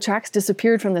all the tracks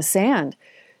disappeared from the sand?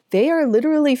 They are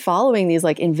literally following these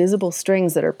like invisible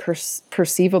strings that are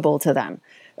perceivable to them.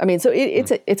 I mean, so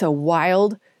it's a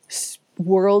wild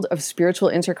world of spiritual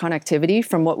interconnectivity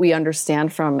from what we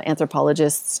understand from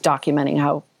anthropologists documenting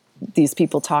how these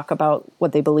people talk about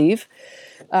what they believe.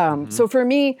 So for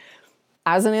me,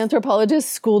 as an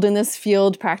anthropologist, schooled in this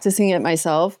field, practicing it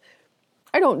myself,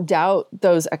 I don't doubt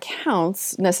those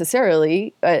accounts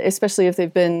necessarily, especially if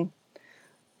they've been,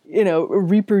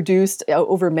 reproduced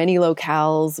over many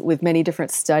locales with many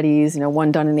different studies, one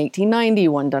done in 1890,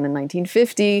 one done in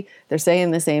 1950. They're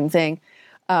saying the same thing.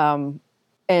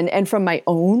 And from my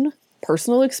own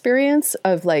personal experience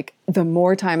of like, the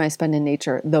more time I spend in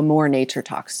nature, the more nature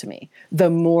talks to me, the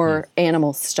more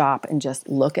animals stop and just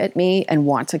look at me and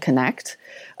want to connect.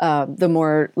 The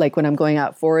more, like when I'm going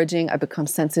out foraging, I become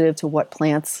sensitive to what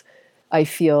plants I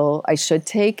feel I should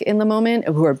take in the moment,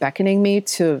 who are beckoning me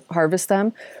to harvest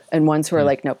them, and ones who are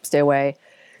like, nope, stay away.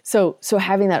 So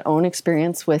having that own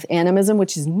experience with animism,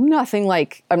 which is nothing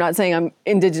like, I'm not saying I'm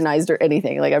indigenized or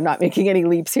anything, like I'm not making any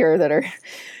leaps here that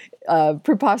are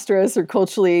preposterous or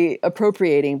culturally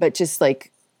appropriating, but just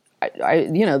like,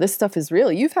 this stuff is real.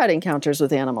 You've had encounters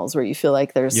with animals where you feel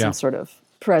like there's some sort of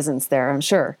presence there, I'm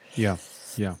sure. Yeah.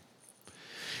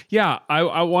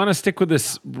 I want to stick with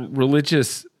this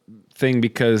religious thing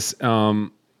because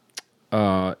you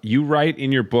write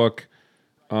in your book,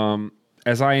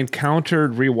 as I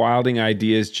encountered rewilding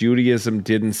ideas, Judaism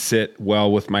didn't sit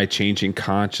well with my changing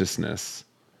consciousness.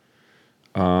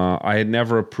 I had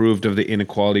never approved of the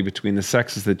inequality between the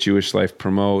sexes that Jewish life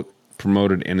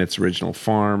promoted in its original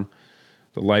form.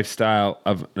 The lifestyle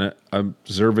of an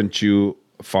observant Jew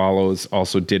follows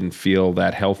also didn't feel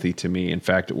that healthy to me. In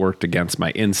fact, it worked against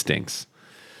my instincts.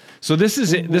 So this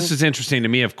is interesting to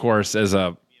me, of course, as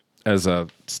a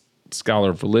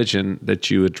scholar of religion that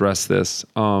you address this.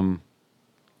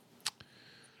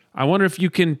 I wonder if you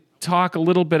can talk a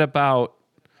little bit about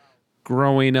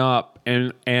growing up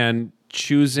and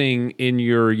choosing in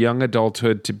your young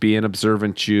adulthood to be an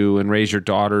observant Jew and raise your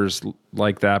daughters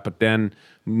like that, but then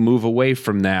move away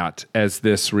from that as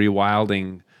this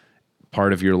rewilding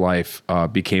part of your life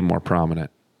became more prominent.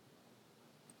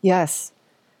 Yes.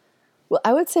 Well,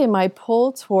 I would say my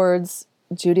pull towards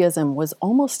Judaism was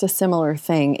almost a similar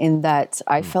thing in that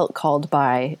I felt called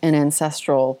by an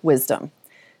ancestral wisdom.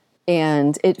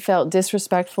 And it felt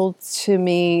disrespectful to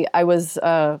me. I was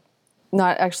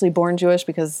not actually born Jewish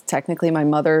because technically my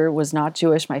mother was not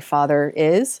Jewish. My father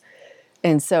is.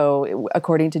 And so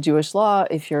according to Jewish law,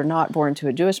 if you're not born to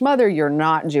a Jewish mother, you're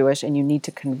not Jewish and you need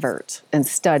to convert and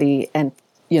study and,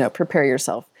 prepare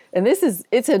yourself. And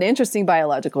it's an interesting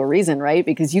biological reason, right?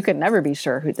 Because you can never be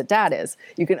sure who the dad is.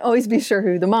 You can always be sure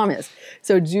who the mom is.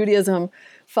 So Judaism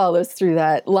follows through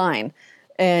that line.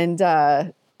 And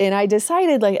I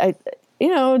decided,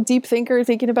 deep thinker,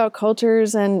 thinking about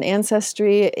cultures and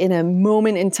ancestry in a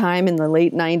moment in time in the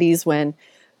late 90s when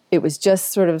it was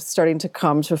just sort of starting to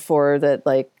come to fore that,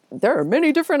 there are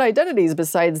many different identities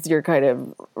besides your kind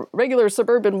of regular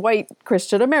suburban white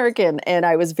Christian American. And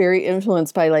I was very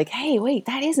influenced by hey, wait,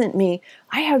 that isn't me.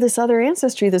 I have this other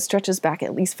ancestry that stretches back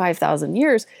at least 5,000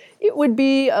 years. It would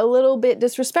be a little bit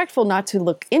disrespectful not to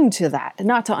look into that,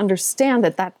 not to understand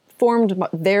that formed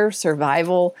their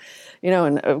survival.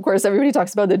 And of course, everybody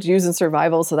talks about the Jews and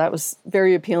survival. So that was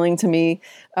very appealing to me.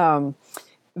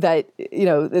 That,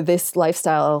 this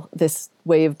lifestyle, this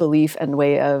way of belief and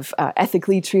way of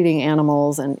ethically treating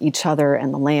animals and each other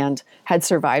and the land had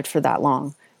survived for that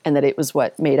long, and that it was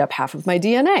what made up half of my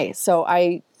DNA. So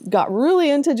I got really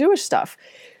into Jewish stuff.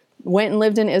 Went and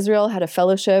lived in Israel, had a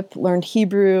fellowship, learned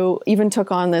Hebrew, even took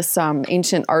on this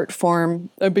ancient art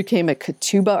form. I became a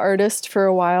ketubah artist for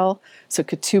a while. So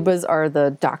ketubahs are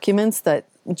the documents that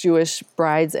Jewish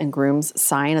brides and grooms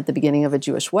sign at the beginning of a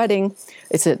Jewish wedding.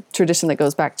 It's a tradition that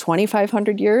goes back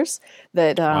 2,500 years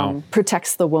that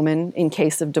protects the woman in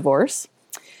case of divorce.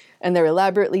 And they're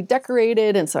elaborately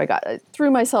decorated. And so I threw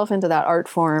myself into that art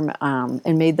form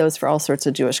and made those for all sorts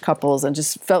of Jewish couples, and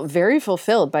just felt very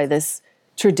fulfilled by this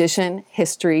tradition,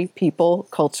 history, people,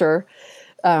 culture,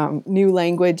 new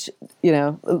language,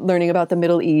 learning about the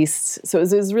Middle East. So it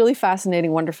was a really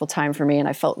fascinating, wonderful time for me. And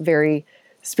I felt very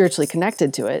spiritually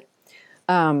connected to it.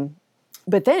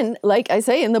 But then, like I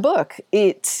say in the book,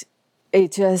 I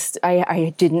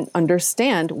didn't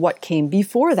understand what came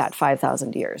before that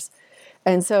 5,000 years.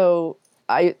 And so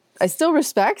I still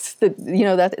respect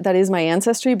that is my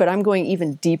ancestry, but I'm going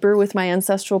even deeper with my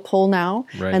ancestral pull now.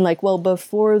 Right. And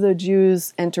before the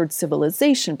Jews entered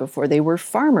civilization, before they were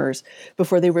farmers,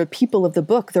 before they were people of the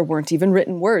book, there weren't even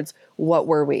written words. What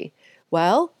were we?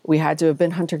 Well, we had to have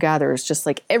been hunter-gatherers, just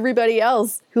like everybody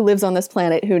else who lives on this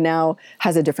planet who now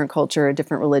has a different culture, a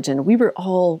different religion. We were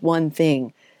all one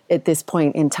thing at this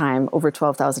point in time over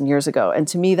 12,000 years ago. And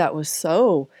to me, that was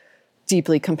so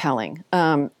deeply compelling.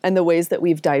 And the ways that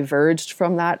we've diverged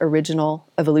from that original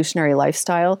evolutionary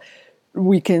lifestyle,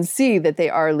 we can see that they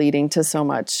are leading to so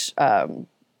much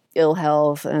ill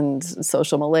health and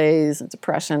social malaise and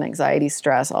depression, anxiety,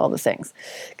 stress, all the things,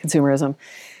 consumerism.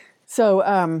 So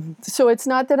it's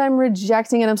not that I'm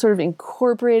rejecting it, I'm sort of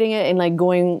incorporating it and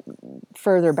going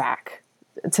further back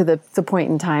to the point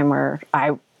in time where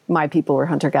my people were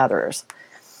hunter-gatherers.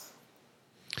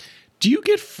 Do you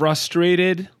get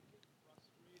frustrated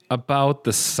about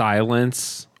the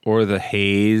silence or the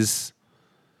haze,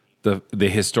 the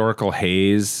historical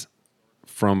haze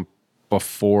from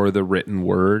before the written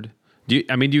word? Do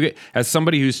you get, as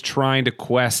somebody who's trying to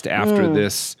quest after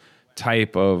this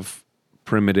type of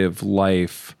primitive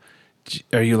life,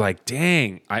 are you like,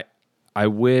 dang, I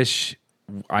wish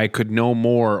I could know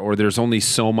more, or there's only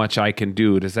so much I can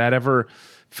do? Does that ever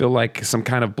feel like some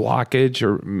kind of blockage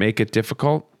or make it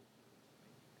difficult?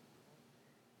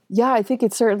 Yeah, I think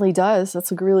it certainly does.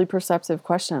 That's a really perceptive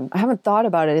question. I haven't thought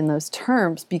about it in those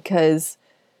terms because,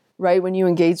 right, when you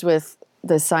engage with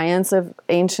the science of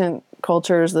ancient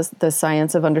cultures, the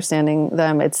science of understanding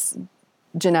them, it's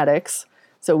genetics.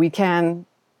 So we can,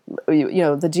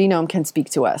 the genome can speak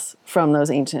to us from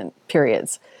those ancient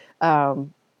periods.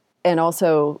 And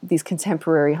also these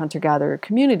contemporary hunter-gatherer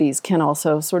communities can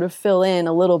also sort of fill in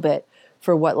a little bit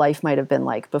for what life might have been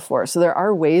like before. So there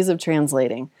are ways of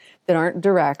translating that aren't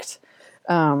direct.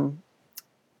 So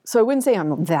I wouldn't say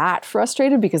I'm that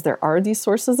frustrated because there are these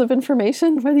sources of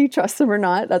information, whether you trust them or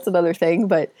not, that's another thing.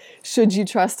 But should you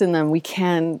trust in them, we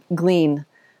can glean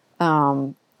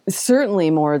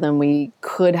certainly more than we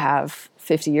could have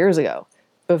 50 years ago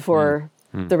before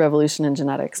the revolution in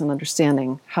genetics and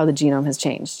understanding how the genome has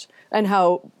changed and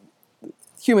how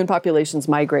human populations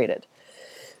migrated,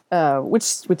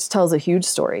 which tells a huge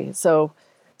story. So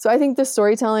I think the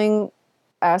storytelling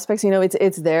aspects,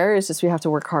 it's there. It's just we have to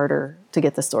work harder to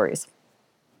get the stories.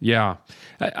 Yeah.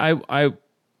 I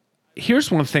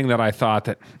here's one thing that I thought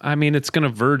that, it's going to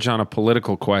verge on a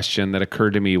political question that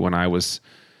occurred to me when I was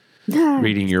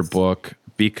reading your book,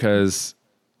 because,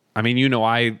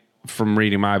 from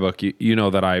reading my book, you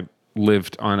know that I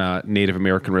lived on a Native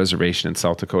American reservation in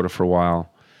South Dakota for a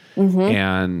while. Mm-hmm.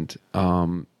 And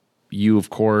you, of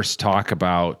course, talk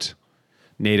about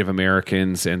Native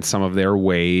Americans and some of their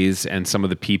ways and some of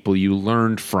the people you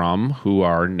learned from who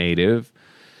are Native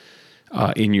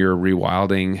in your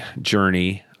rewilding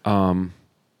journey. But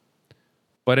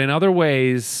in other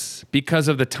ways, because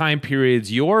of the time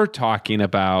periods you're talking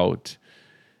about,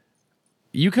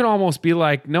 you can almost be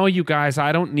like, no, you guys,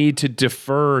 I don't need to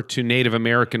defer to Native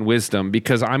American wisdom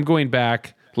because I'm going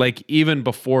back, even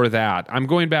before that. I'm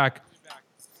going back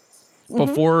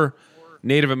before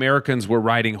Native Americans were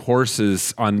riding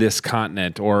horses on this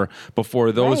continent, or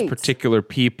before those particular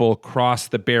people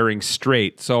crossed the Bering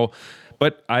Strait. So,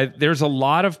 but there's a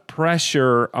lot of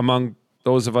pressure among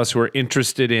those of us who are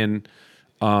interested in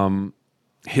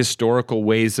historical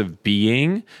ways of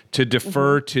being to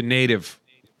defer to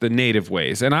the native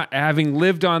ways. And having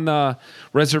lived on the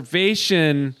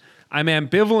reservation, I'm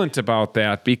ambivalent about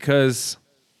that because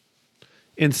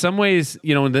in some ways,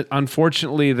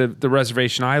 unfortunately, the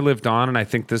reservation I lived on, and I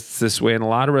think this way in a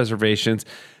lot of reservations,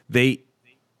 they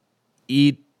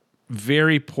eat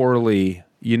very poorly.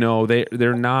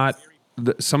 They're not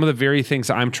some of the very things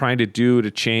I'm trying to do to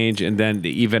change, and then to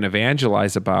even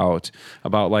evangelize about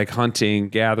hunting,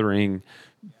 gathering,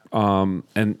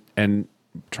 and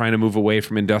trying to move away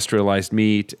from industrialized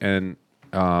meat and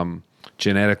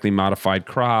genetically modified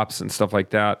crops and stuff like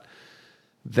that.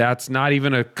 That's not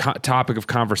even a topic of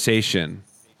conversation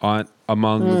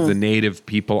among the native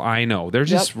people I know. They're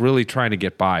just really trying to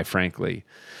get by, frankly.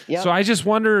 Yep. So I just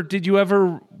wonder, did you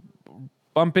ever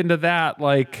bump into that?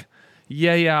 Like,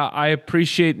 yeah, I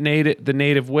appreciate the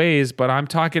native ways, but I'm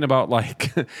talking about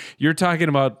like, you're talking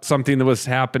about something that was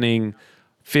happening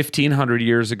 1,500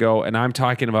 years ago, and I'm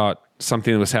talking about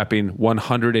something that was happening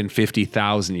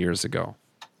 150,000 years ago.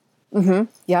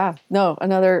 Yeah, no,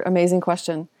 another amazing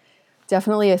question.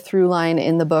 Definitely a through line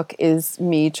in the book is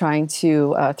me trying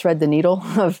to thread the needle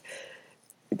of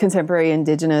contemporary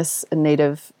Indigenous and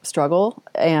Native struggle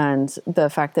and the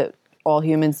fact that all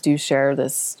humans do share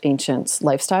this ancient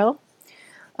lifestyle.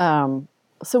 Some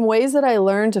ways that I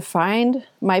learned to find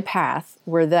my path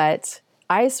were that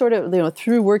I sort of,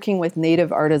 through working with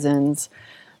Native artisans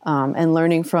and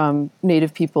learning from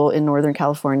Native people in Northern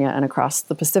California and across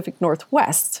the Pacific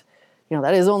Northwest,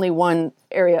 that is only one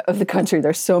area of the country.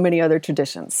 There's so many other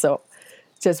traditions. So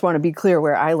just want to be clear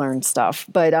where I learned stuff.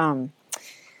 But, and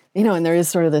there is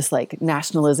sort of this like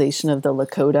nationalization of the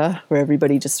Lakota where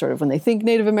everybody just sort of, when they think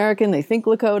Native American, they think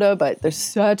Lakota, but there's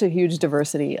such a huge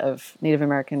diversity of Native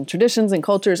American traditions and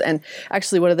cultures. And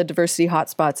actually one of the diversity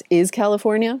hotspots is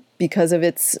California because of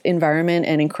its environment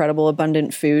and incredible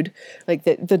abundant food. Like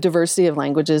the diversity of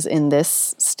languages in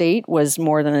this state was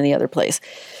more than any other place.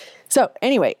 So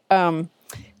anyway,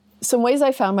 some ways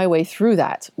I found my way through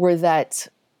that were that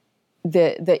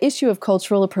the issue of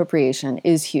cultural appropriation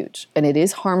is huge and it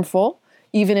is harmful,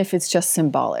 even if it's just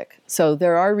symbolic. So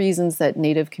there are reasons that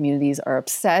Native communities are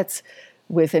upset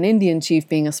with an Indian chief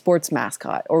being a sports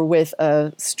mascot or with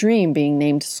a stream being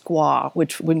named Squaw,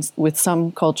 which with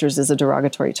some cultures is a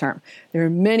derogatory term. There are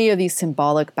many of these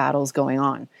symbolic battles going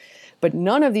on. But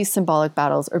none of these symbolic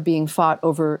battles are being fought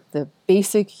over the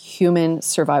basic human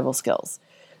survival skills.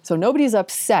 So nobody's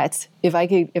upset if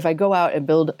I go out and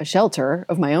build a shelter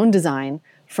of my own design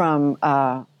from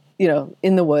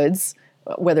in the woods,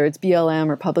 whether it's BLM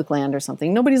or public land or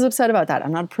something. Nobody's upset about that.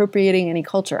 I'm not appropriating any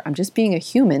culture. I'm just being a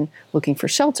human looking for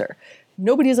shelter.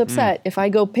 Nobody's upset if I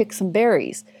go pick some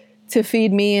berries to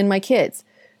feed me and my kids.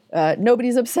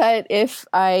 Nobody's upset if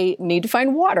I need to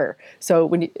find water. So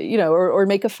when or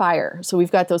make a fire. So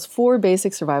we've got those 4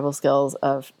 basic survival skills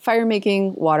of fire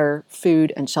making, water,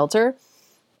 food, and shelter.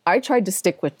 I tried to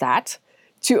stick with that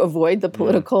to avoid the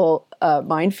political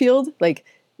minefield. Like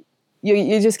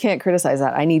you just can't criticize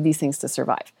that. I need these things to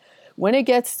survive. When it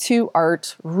gets to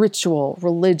art, ritual,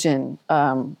 religion,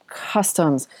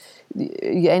 customs,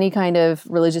 any kind of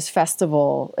religious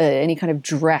festival, any kind of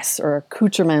dress or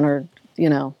accoutrement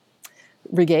or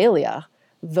regalia,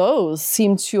 those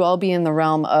seem to all be in the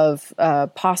realm of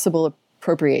possible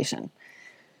appropriation.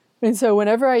 And so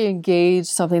whenever I engaged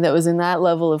something that was in that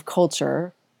level of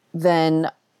culture, then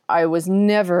I was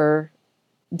never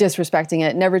disrespecting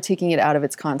it, never taking it out of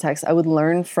its context. I would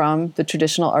learn from the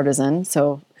traditional artisan.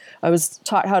 So I was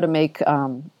taught how to make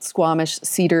Squamish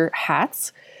cedar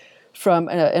hats from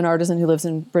an artisan who lives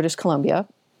in British Columbia.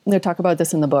 And I talk about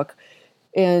this in the book.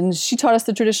 And she taught us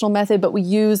the traditional method, but we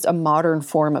used a modern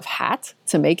form of hat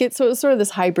to make it. So it was sort of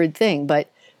this hybrid thing. But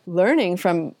learning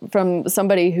from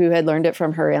somebody who had learned it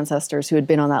from her ancestors who had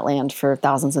been on that land for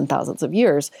thousands and thousands of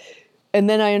years. And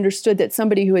then I understood that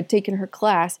somebody who had taken her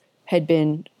class had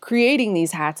been creating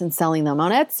these hats and selling them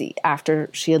on Etsy after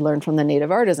she had learned from the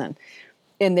native artisan.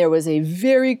 And there was a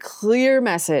very clear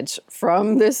message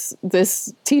from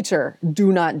this teacher: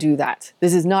 do not do that.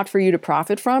 This is not for you to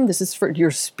profit from. This is for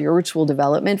your spiritual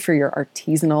development, for your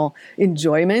artisanal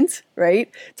enjoyment, right?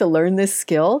 To learn this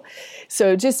skill.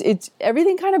 So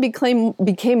everything kind of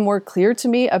became more clear to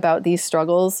me about these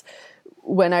struggles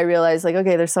when I realized, like,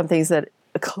 okay, there's some things that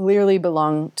clearly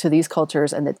belong to these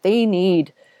cultures and that they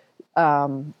need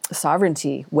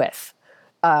sovereignty with.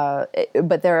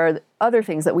 But there are other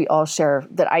things that we all share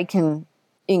that I can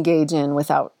engage in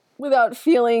without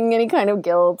feeling any kind of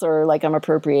guilt or like I'm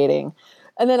appropriating.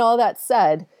 And then all that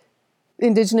said,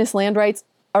 Indigenous land rights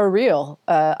are real.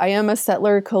 I am a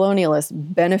settler colonialist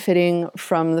benefiting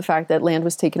from the fact that land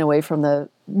was taken away from the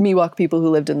Miwok people who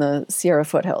lived in the Sierra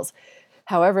foothills.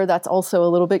 However, that's also a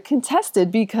little bit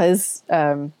contested because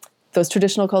those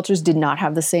traditional cultures did not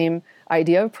have the same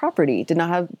idea of property, did not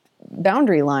have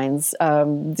boundary lines,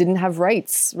 didn't have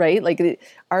rights, right? Like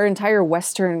our entire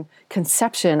Western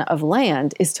conception of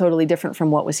land is totally different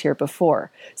from what was here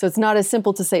before. So it's not as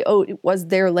simple to say, oh, it was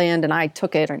their land and I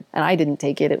took it and I didn't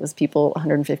take it. It was people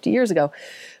 150 years ago.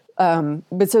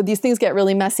 But so these things get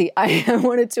really messy. I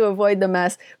wanted to avoid the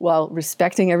mess while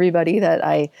respecting everybody that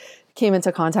I came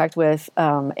into contact with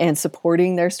and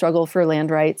supporting their struggle for land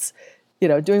rights,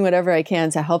 doing whatever I can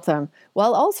to help them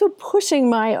while also pushing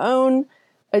my own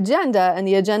agenda and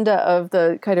the agenda of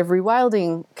the kind of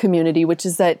rewilding community, which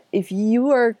is that if you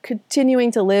are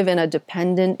continuing to live in a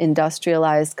dependent,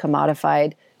 industrialized,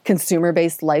 commodified,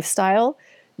 consumer-based lifestyle,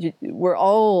 we're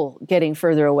all getting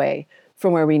further away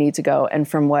from where we need to go and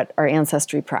from what our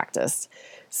ancestry practiced.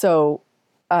 So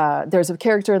there's a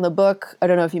character in the book, I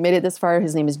don't know if you made it this far,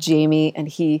 his name is Jamie, and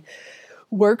he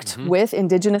worked with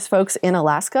indigenous folks in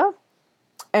Alaska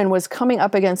and was coming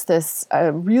up against this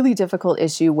really difficult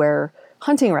issue where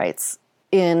hunting rights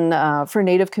for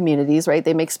Native communities, right?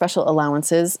 They make special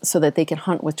allowances so that they can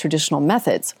hunt with traditional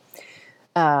methods.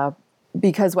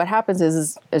 Because what happens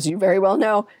is, as you very well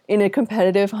know, in a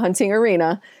competitive hunting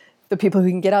arena, the people who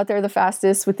can get out there the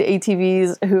fastest with the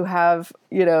ATVs, who have,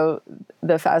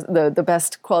 the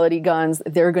best quality guns,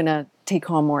 they're going to take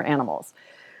home more animals.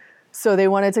 So they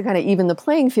wanted to kind of even the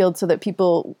playing field so that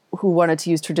people who wanted to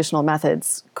use traditional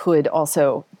methods could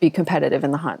also be competitive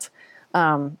in the hunt.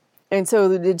 And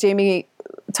so Jamie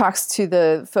talks to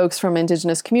the folks from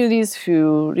indigenous communities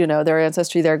who, their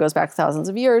ancestry there goes back thousands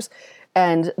of years.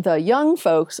 And the young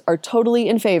folks are totally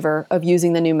in favor of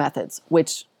using the new methods,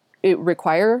 which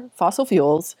require fossil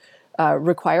fuels,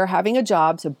 require having a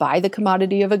job to buy the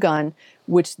commodity of a gun,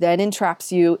 which then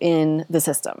entraps you in the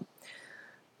system.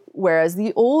 Whereas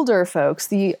the older folks,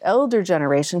 the elder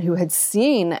generation who had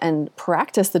seen and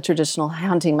practiced the traditional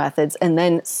hunting methods and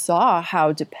then saw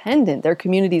how dependent their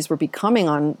communities were becoming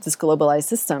on this globalized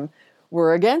system,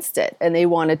 were against it, and they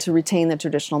wanted to retain the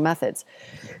traditional methods.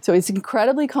 So it's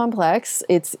incredibly complex.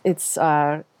 It's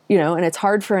and it's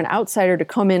hard for an outsider to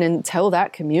come in and tell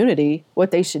that community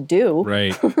what they should do.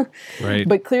 Right.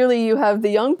 But clearly you have the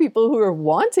young people who are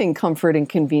wanting comfort and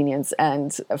convenience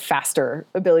and a faster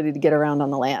ability to get around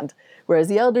on the land, whereas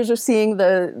the elders are seeing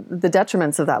the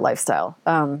detriments of that lifestyle.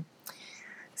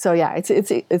 So yeah,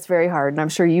 it's very hard, and I'm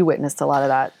sure you witnessed a lot of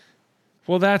that.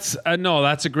 Well, that's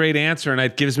a great answer, and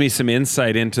it gives me some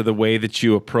insight into the way that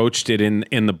you approached it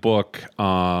in the book,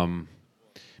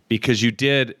 because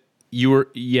you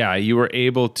were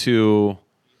able to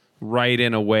write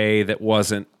in a way that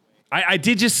wasn't. I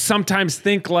did just sometimes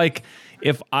think, like,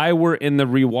 if I were in the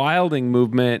rewilding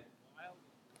movement,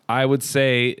 I would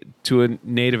say to a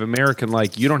Native American,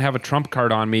 like, you don't have a trump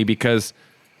card on me because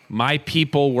my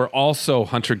people were also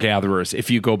hunter-gatherers. If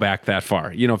you go back that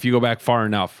far, if you go back far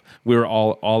enough, we were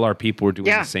all our people were doing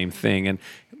the same thing.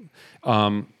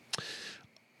 And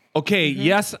okay,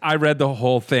 yes, I read the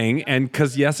whole thing, and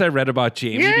because I read about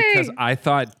Jamie. Yay! Because I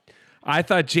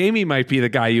thought Jamie might be the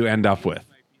guy you end up with.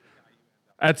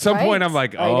 At some point, I'm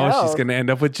like, oh, she's going to end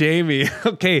up with Jamie.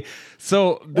 Okay,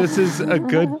 so this is a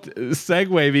good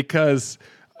segue because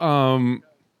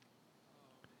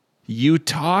you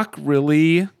talk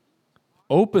really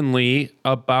openly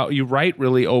about, you write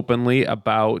really openly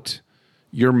about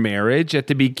your marriage at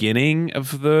the beginning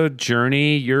of the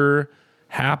journey. You're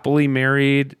happily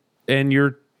married and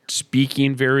you're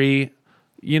speaking very,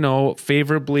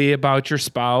 favorably about your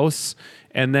spouse.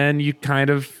 And then you kind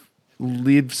of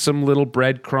leave some little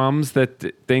breadcrumbs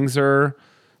that things are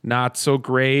not so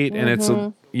great. And it's,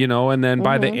 and then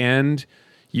by the end,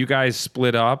 you guys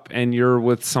split up and you're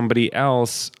with somebody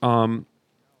else.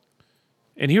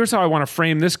 And here's how I want to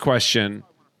frame this question.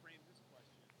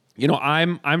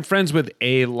 I'm friends with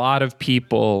a lot of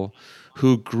people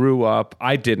who grew up.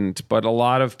 I didn't, but a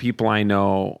lot of people I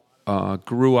know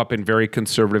grew up in very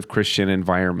conservative Christian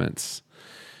environments.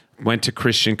 Went to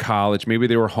Christian college. Maybe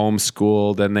they were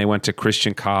homeschooled and they went to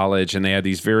Christian college and they had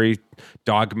these very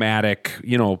dogmatic,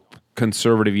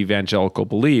 conservative evangelical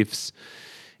beliefs.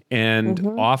 And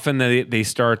often they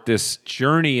start this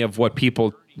journey of what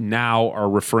people now are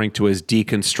referring to as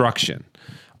deconstruction.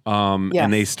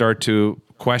 And they start to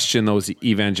question those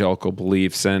evangelical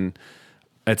beliefs and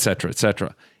et cetera, et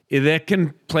cetera. That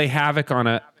can play havoc on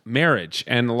a marriage.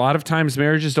 And a lot of times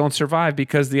marriages don't survive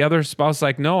because the other spouse is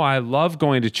like, no, I love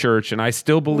going to church and I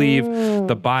still believe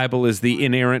the Bible is the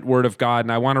inerrant word of God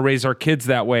and I want to raise our kids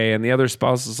that way. And the other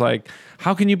spouse is like,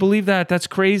 how can you believe that? That's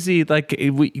crazy. Like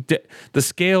the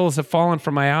scales have fallen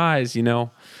from my eyes, And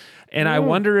I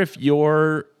wonder if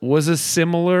was a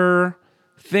similar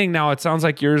thing. Now, it sounds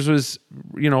like yours was,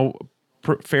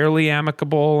 fairly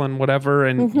amicable and whatever.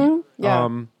 And,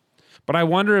 but I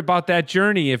wonder about that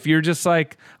journey. If you're just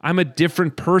like, I'm a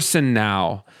different person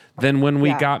now than when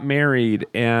we got married.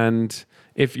 And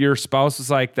if your spouse is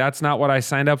like, that's not what I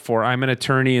signed up for. I'm an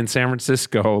attorney in San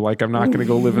Francisco. Like, I'm not going to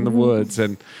go live in the woods.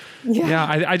 And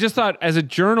I just thought as a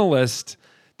journalist,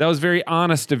 that was very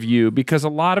honest of you because a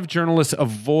lot of journalists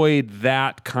avoid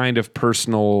that kind of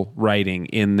personal writing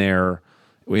in their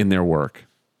work.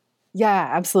 Yeah,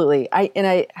 absolutely.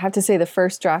 I have to say the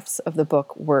first drafts of the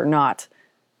book were not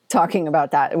talking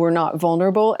about that. We're not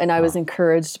vulnerable. And I was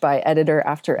encouraged by editor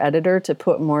after editor to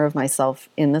put more of myself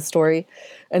in the story.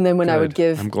 And then when I would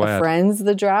give friends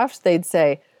the draft, they'd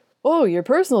say, oh, your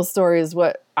personal story is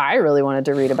what I really wanted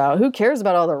to read about. Who cares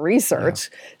about all the research?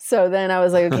 Yeah. So then I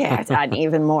was like, okay, add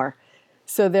even more.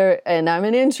 So and I'm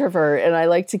an introvert and I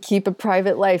like to keep a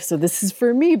private life. So this has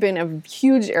for me been a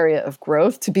huge area of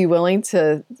growth to be willing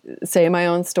to say my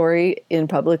own story in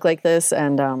public like this.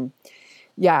 And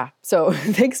so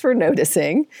thanks for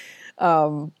noticing.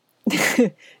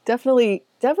 Definitely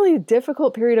a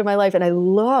difficult period of my life. And I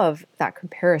love that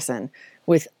comparison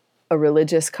with a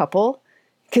religious couple,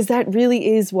 because that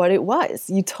really is what it was.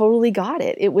 You totally got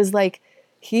it. It was like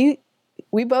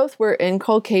we both were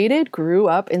inculcated, grew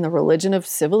up in the religion of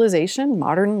civilization,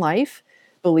 modern life,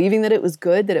 believing that it was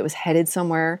good, that it was headed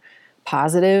somewhere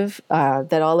positive,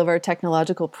 that all of our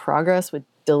technological progress would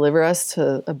deliver us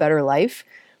to a better life.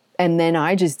 And then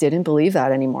I just didn't believe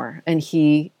that anymore. And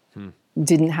he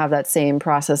didn't have that same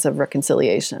process of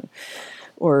reconciliation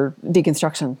or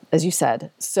deconstruction, as you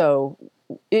said. So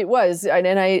it was, and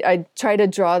I try to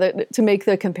draw to make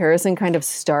the comparison kind of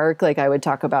stark. Like I would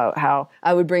talk about how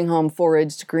I would bring home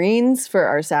foraged greens for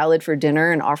our salad for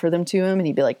dinner and offer them to him. And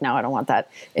he'd be like, no, I don't want that.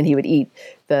 And he would eat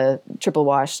the triple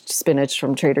washed spinach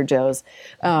from Trader Joe's.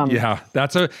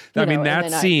 That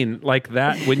scene like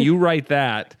that, when you write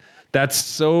that, that's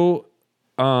so,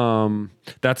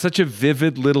 that's such a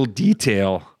vivid little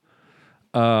detail.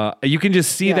 You can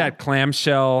just see that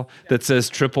clamshell that says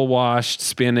triple washed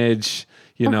spinach,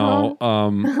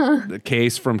 the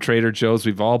case from Trader Joe's.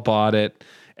 We've all bought it.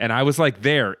 And I was like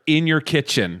there in your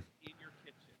kitchen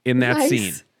in that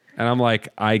scene. And I'm like,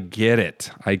 I get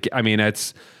it. I mean,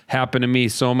 it's happened to me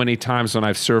so many times when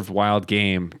I've served wild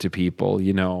game to people,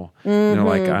 And they're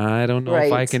like, I don't know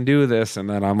if I can do this. And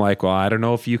then I'm like, well, I don't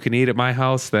know if you can eat at my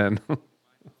house then.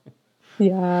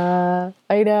 Yeah,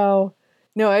 I know.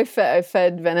 No, I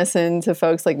fed venison to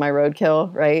folks like my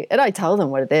roadkill, right? And I tell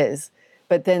them what it is.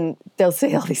 But then they'll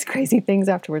say all these crazy things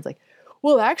afterwards, like,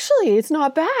 well, actually, it's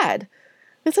not bad.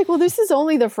 It's like, well, this is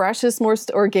only the freshest,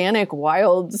 most organic,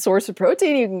 wild source of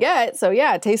protein you can get. So,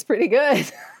 yeah, it tastes pretty good.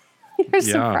 You're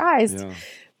surprised. Yeah.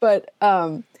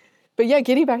 But yeah,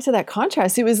 getting back to that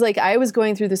contrast, it was like I was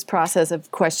going through this process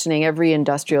of questioning every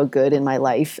industrial good in my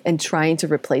life and trying to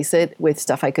replace it with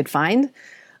stuff I could find.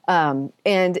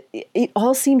 And it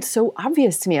all seemed so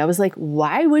obvious to me. I was like,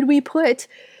 why would we put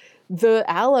the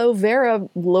aloe vera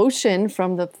lotion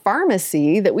from the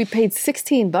pharmacy that we paid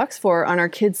 $16 for on our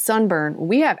kid's sunburn?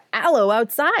 We have aloe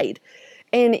outside.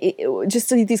 And just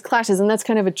these clashes, and that's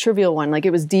kind of a trivial one. Like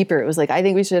it was deeper. It was like, I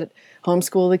think we should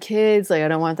homeschool the kids. Like I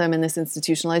don't want them in this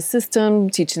institutionalized system,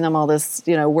 teaching them all this,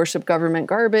 worship government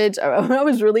garbage. I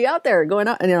was really out there going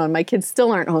out, and my kids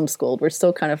still aren't homeschooled. We're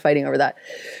still kind of fighting over that.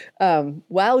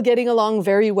 While getting along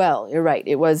very well. You're right.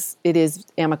 It is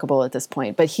amicable at this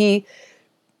point, but he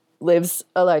lives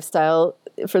a lifestyle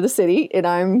for the city, and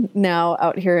I'm now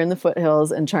out here in the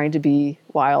foothills and trying to be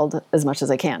wild as much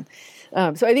as I can.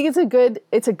 So I think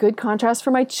it's a good contrast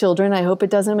for my children. I hope it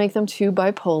doesn't make them too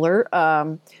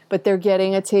bipolar, but they're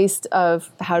getting a taste of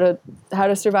how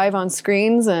to survive on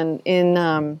screens and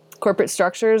in corporate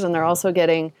structures, and they're also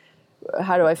getting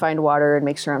how do I find water and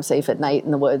make sure I'm safe at night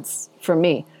in the woods from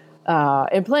me,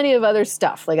 and plenty of other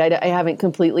stuff. Like I haven't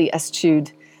completely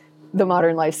eschewed the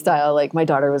modern lifestyle. Like my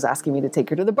daughter was asking me to take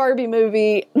her to the Barbie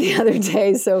movie the other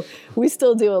day, so we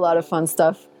still do a lot of fun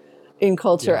stuff in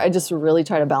culture. I just really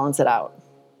try to balance it out.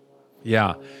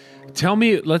 Yeah. Tell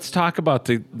me, let's talk about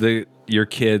your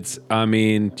kids. I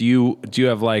mean, do you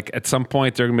have like, at some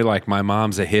point they're going to be like, my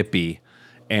mom's a hippie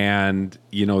and,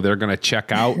 they're going to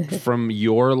check out from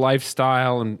your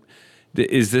lifestyle? And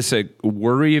is this a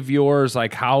worry of yours?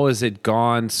 Like, how has it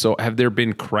gone? So have there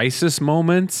been crisis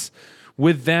moments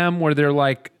with them where they're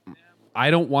like,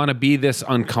 I don't want to be this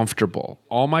uncomfortable.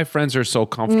 All my friends are so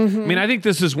comfortable. Mm-hmm. I mean, I think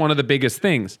this is one of the biggest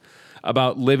things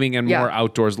about living a more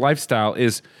outdoors lifestyle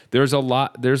is there's a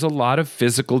lot of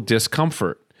physical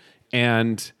discomfort,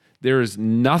 and there's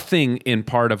nothing in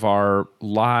part of our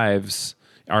lives,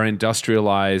 our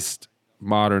industrialized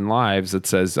modern lives, that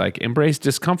says like embrace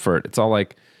discomfort. It's all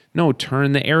like, no,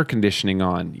 turn the air conditioning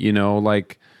on,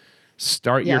 like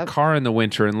start your car in the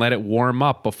winter and let it warm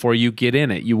up before you get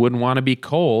in it. You wouldn't want to be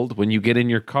cold when you get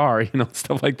in your car,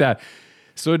 stuff like that.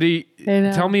 So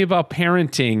tell me about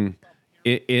parenting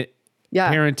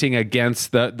parenting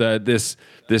against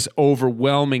this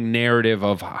overwhelming narrative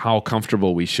of how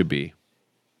comfortable we should be.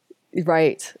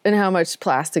 Right. And how much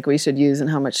plastic we should use and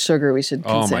how much sugar we should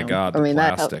consume. Oh my God.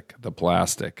 The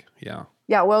plastic. Yeah.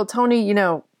 Yeah. Well, Tony,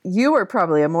 you are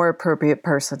probably a more appropriate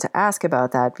person to ask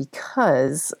about that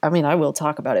because, I mean, I will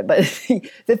talk about it, but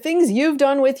the things you've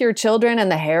done with your children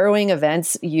and the harrowing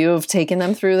events you've taken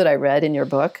them through that I read in your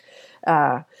book,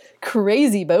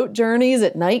 crazy boat journeys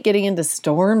at night, getting into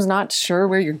storms, not sure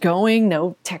where you're going,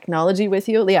 no technology with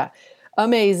you. Yeah,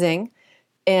 amazing.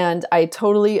 And I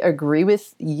totally agree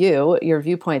with you, your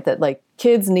viewpoint that like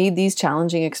kids need these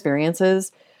challenging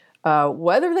experiences.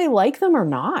 Whether they like them or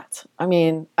not. I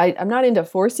mean, I'm not into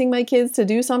forcing my kids to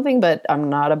do something, but I'm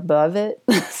not above it.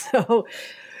 So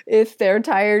if they're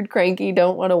tired, cranky,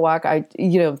 don't want to walk,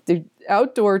 the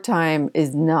outdoor time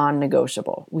is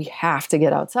non-negotiable. We have to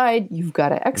get outside. You've got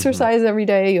to exercise every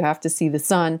day. You have to see the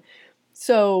sun.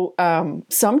 So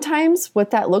sometimes what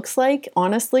that looks like,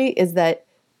 honestly, is that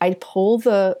I pull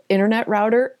the internet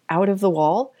router out of the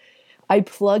wall. I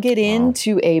plug it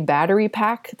into a battery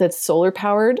pack that's solar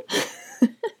powered.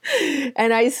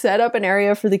 And I set up an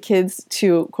area for the kids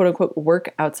to quote unquote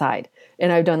work outside.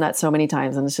 And I've done that so many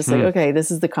times. And it's just like, okay,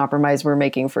 this is the compromise we're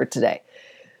making for today.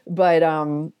 But,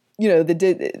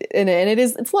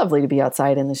 it's lovely to be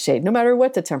outside in the shade, no matter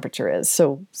what the temperature is.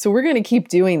 So we're going to keep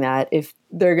doing that. If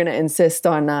they're going to insist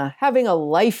on having a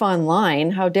life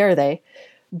online, how dare they?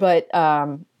 But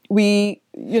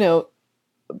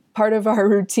part of our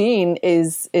routine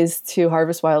is to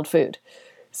harvest wild food.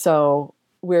 So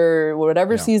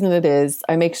whatever season it is,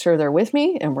 I make sure they're with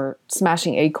me and we're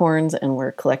smashing acorns and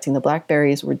we're collecting the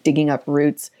blackberries. We're digging up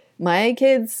roots. My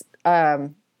kids, I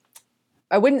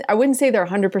wouldn't say they're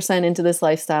 100% into this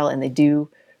lifestyle, and they do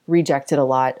reject it a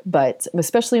lot, but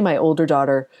especially my older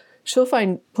daughter, she'll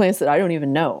find plants that I don't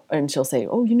even know. And she'll say,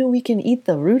 oh, we can eat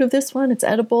the root of this one. It's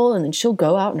edible. And then she'll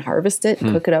go out and harvest it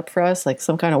and cook it up for us, like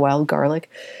some kind of wild garlic.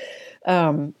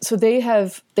 So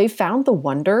they found the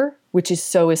wonder, which is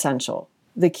so essential.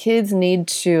 The kids need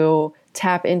to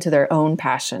tap into their own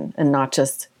passion and not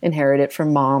just inherit it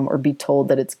from mom or be told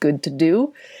that it's good to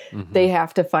do. They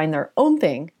have to find their own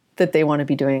thing that they want to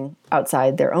be doing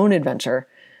outside, their own adventure.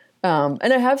 And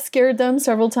I have scared them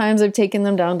several times. I've taken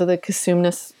them down to the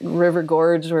Cosumnes River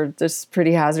Gorge where there's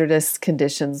pretty hazardous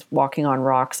conditions, walking on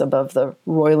rocks above the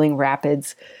roiling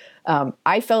rapids.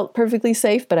 I felt perfectly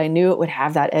safe, but I knew it would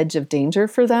have that edge of danger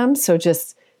for them. So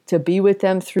just to be with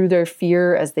them through their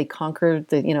fear as they conquered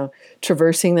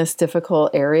traversing this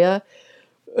difficult area,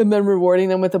 and then rewarding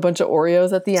them with a bunch of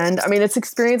Oreos at the end. I mean, it's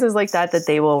experiences like that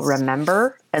they will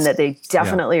remember and that they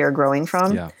definitely are growing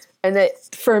from. Yeah. And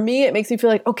that for me, it makes me feel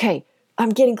like, okay, I'm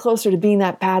getting closer to being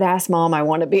that badass mom I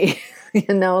want to be,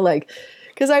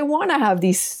 because I want to have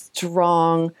these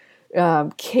strong,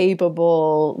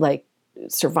 capable,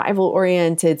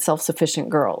 survival-oriented, self-sufficient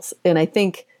girls. And I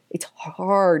think it's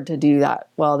hard to do that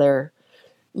while they're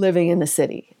living in the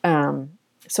city.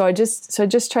 So I just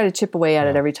try to chip away at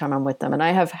it every time I'm with them. And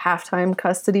I have half-time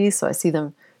custody, so I see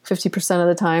them 50% of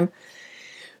the time.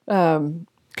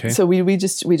 Okay. So we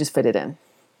just fit it in.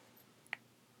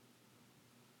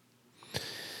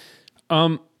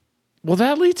 Well,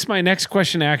 that leads to my next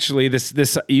question. Actually,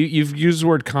 you've used the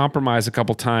word compromise a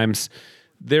couple times.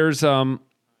 There's a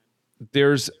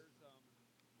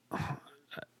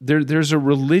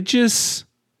religious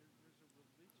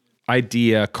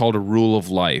idea called a rule of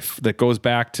life that goes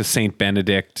back to Saint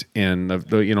Benedict in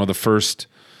the first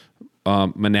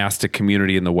monastic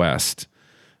community in the West,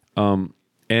 and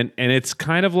it's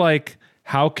kind of like,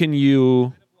 how can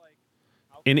you?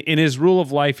 In his rule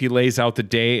of life, he lays out a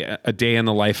day in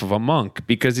the life of a monk,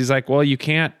 because he's like, well, you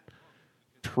can't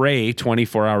pray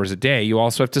 24 hours a day. You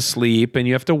also have to sleep, and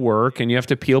you have to work, and you have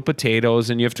to peel potatoes,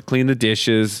 and you have to clean the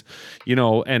dishes,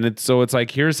 and it's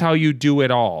like, here's how you do it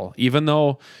all. Even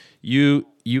though you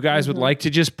guys would like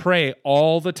to just pray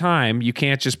all the time, you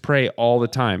can't just pray all the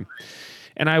time.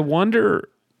 And I wonder,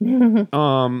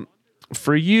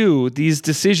 for you, these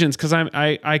decisions, because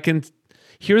I can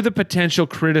hear the potential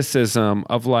criticism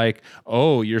of like,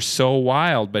 oh, you're so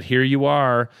wild, but here you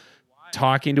are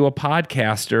talking to a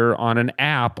podcaster on an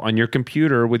app on your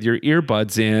computer with your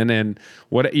earbuds in, and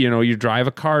you drive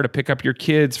a car to pick up your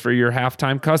kids for your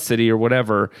halftime custody or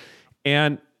whatever.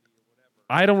 And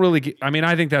I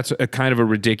think that's a kind of a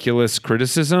ridiculous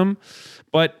criticism,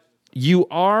 but you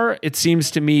are, it seems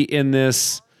to me, in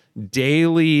this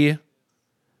daily,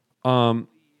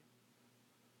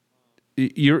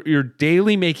 you're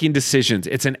daily making decisions.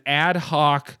 It's an ad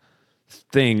hoc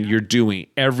thing you're doing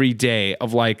every day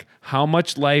of like, how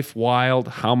much life wild,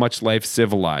 how much life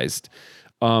civilized.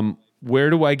 Where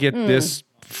do I get this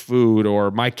food,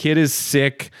 or my kid is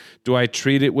sick. Do I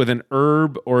treat it with an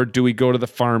herb, or do we go to the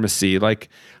pharmacy? Like,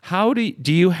 how do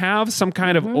you have some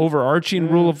kind of overarching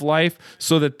rule of life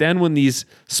so that then when these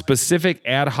specific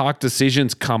ad hoc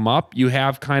decisions come up, you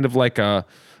have kind of like a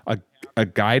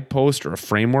guidepost or a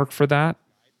framework for that?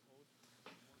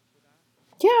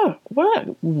 Yeah, what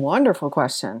a wonderful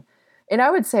question. And I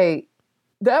would say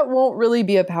that won't really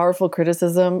be a powerful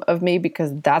criticism of me,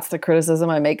 because that's the criticism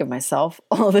I make of myself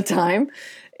all the time.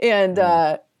 And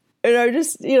I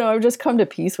just, I've just come to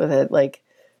peace with it. Like,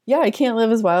 yeah, I can't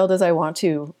live as wild as I want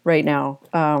to right now,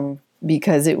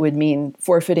 because it would mean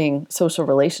forfeiting social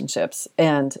relationships.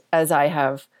 And as I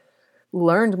have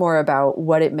learned more about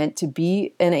what it meant to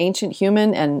be an ancient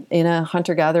human and in a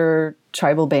hunter-gatherer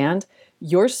tribal band,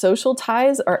 your social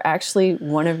ties are actually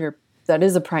that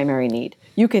is a primary need.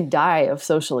 You can die of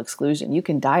social exclusion. You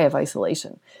can die of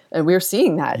isolation. And we're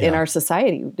seeing that in our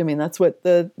society. I mean, that's what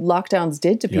the lockdowns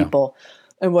did to people,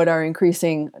 and what our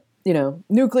increasing,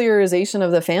 nuclearization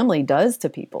of the family does to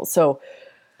people. So,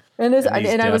 and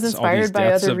I was inspired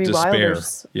by other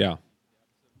rewilders. Yeah.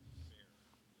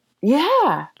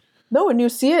 Yeah. No, and you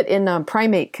see it in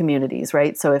primate communities,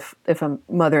 right? So if a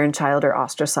mother and child are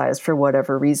ostracized for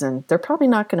whatever reason, they're probably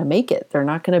not going to make it. They're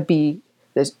not going to be,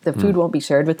 the food won't be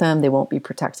shared with them. They won't be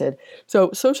protected.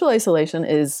 So social isolation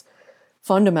is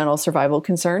fundamental survival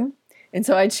concern. And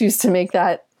so I choose to make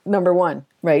that number one,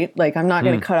 right? Like, I'm not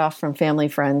going to cut off from family,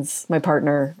 friends, my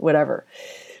partner, whatever.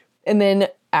 And then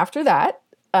after that,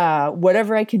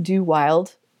 whatever I can do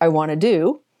wild, I want to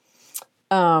do.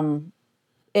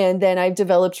 And then I've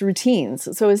developed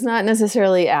routines. So it's not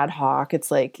necessarily ad hoc. It's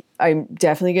like, I'm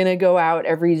definitely going to go out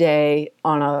every day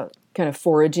on a kind of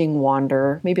foraging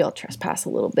wander. Maybe I'll trespass a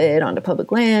little bit onto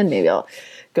public land. Maybe I'll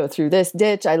go through this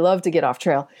ditch. I love to get off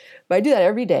trail. But I do that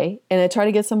every day, and I try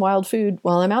to get some wild food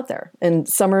while I'm out there. And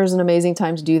summer is an amazing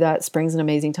time to do that. Spring's an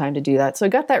amazing time to do that. So I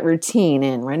got that routine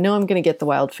in where I know I'm going to get the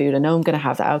wild food. I know I'm going to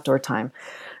have the outdoor time.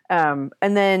 And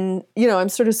then, I'm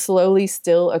sort of slowly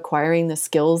still acquiring the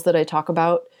skills that I talk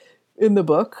about in the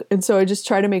book. And so I just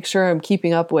try to make sure I'm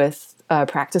keeping up with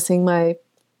practicing my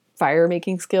fire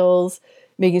making skills,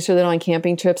 making sure that on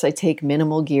camping trips I take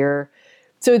minimal gear.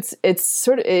 So it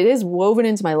is woven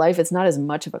into my life. It's not as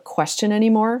much of a question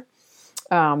anymore.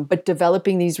 But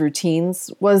developing these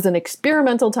routines was an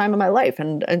experimental time in my life.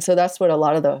 And so that's what a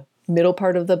lot of the middle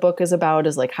part of the book is about,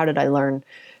 is like, how did I learn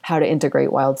how to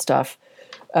integrate wild stuff?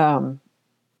 And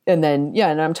then,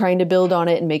 and I'm trying to build on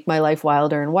it and make my life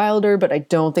wilder and wilder, but I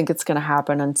don't think it's going to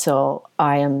happen until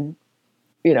I am,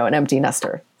 an empty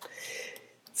nester.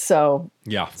 So,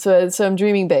 so I'm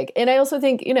dreaming big. And I also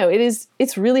think,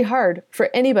 it's really hard for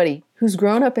anybody who's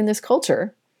grown up in this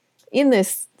culture, in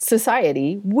this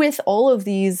society, with all of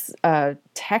these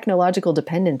technological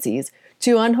dependencies,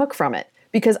 to unhook from it,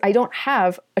 because I don't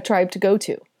have a tribe to go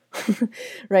to,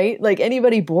 right? Like,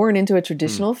 anybody born into a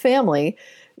traditional family,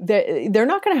 they're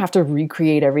not going to have to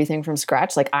recreate everything from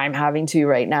scratch like I'm having to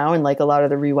right now, and like a lot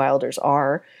of the rewilders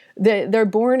are. They're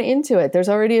born into it. There's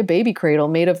already a baby cradle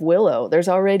made of willow. There's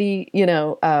already,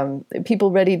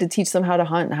 people ready to teach them how to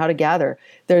hunt and how to gather.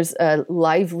 There's a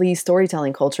lively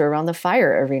storytelling culture around the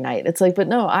fire every night. It's like, but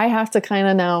no, I have to kind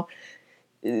of now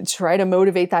try to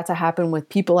motivate that to happen with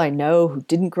people I know who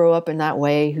didn't grow up in that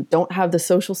way, who don't have the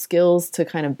social skills to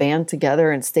kind of band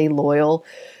together and stay loyal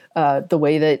the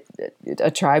way that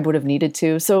a tribe would have needed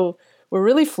to. So we're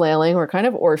really flailing. We're kind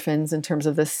of orphans in terms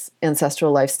of this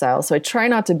ancestral lifestyle. So I try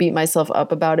not to beat myself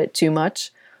up about it too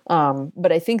much.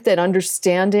 But I think that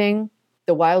understanding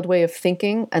the wild way of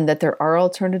thinking, and that there are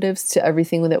alternatives to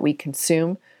everything that we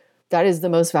consume, that is the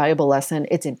most valuable lesson.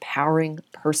 It's empowering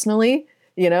personally.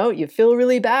 You feel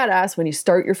really badass when you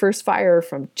start your first fire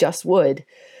from just wood.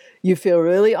 You feel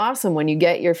really awesome when you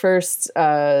get your first,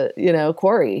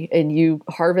 quarry and you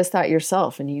harvest that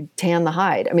yourself and you tan the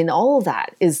hide. I mean, all of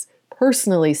that is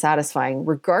personally satisfying,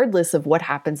 regardless of what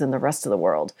happens in the rest of the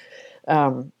world.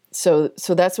 So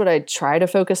that's what I try to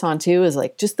focus on too, is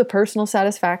like just the personal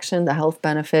satisfaction, the health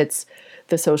benefits,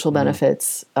 the social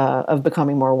benefits of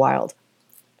becoming more wild.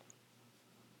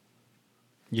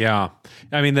 Yeah.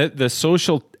 I mean, the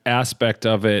social aspect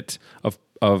of it,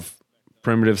 of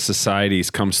primitive societies,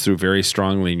 comes through very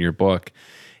strongly in your book.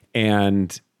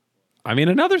 And I mean,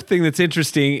 another thing that's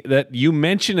interesting that you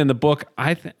mention in the book,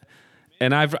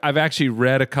 and I've actually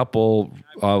read a couple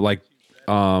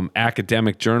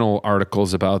academic journal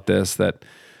articles about this, that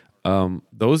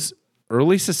those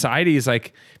early societies,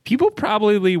 like, people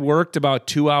probably worked about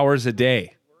 2 hours a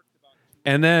day.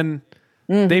 And then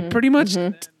they pretty much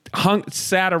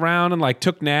sat around and like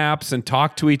took naps and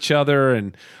talked to each other,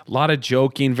 and a lot of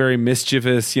joking, very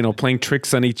mischievous, playing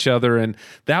tricks on each other. And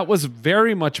that was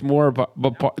very much more about,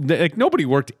 like nobody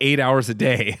worked 8 hours a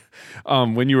day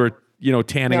when you were,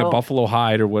 tanning a buffalo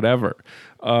hide or whatever.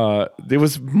 There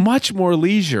was much more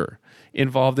leisure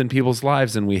involved in people's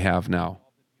lives than we have now.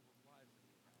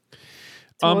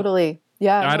 Totally.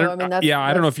 I don't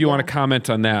know if you want to comment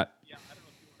on that.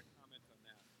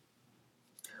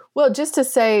 Well, just to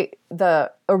say,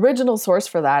 the original source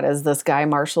for that is this guy,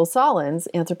 Marshall Solins,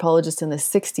 anthropologist in the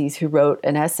 60s, who wrote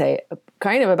an essay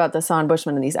kind of about the San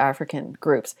Bushmen and these African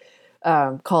groups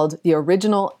called The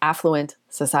Original Affluent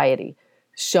Society,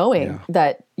 showing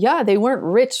that, they weren't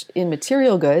rich in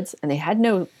material goods and they had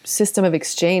no system of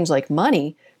exchange like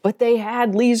money, but they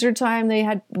had leisure time, they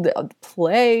had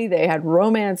play, they had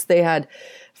romance, they had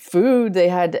food, they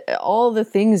had all the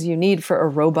things you need for a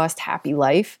robust, happy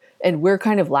life. And we're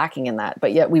kind of lacking in that,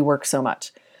 but yet we work so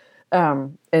much.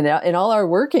 And all our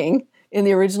working in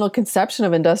the original conception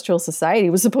of industrial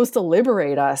society was supposed to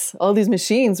liberate us. All these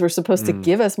machines were supposed to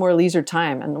give us more leisure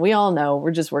time. And we all know we're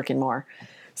just working more.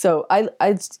 So I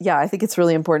think it's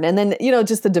really important. And then,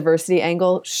 just the diversity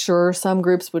angle. Sure, some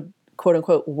groups would quote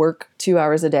unquote work 2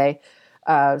 hours a day.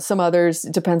 Some others,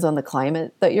 it depends on the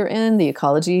climate that you're in. The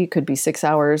ecology could be 6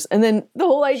 hours. And then the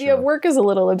whole idea of work is a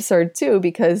little absurd too,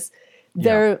 because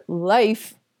their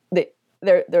life,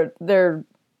 their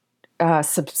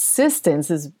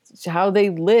subsistence is how they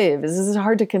live. This is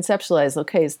hard to conceptualize.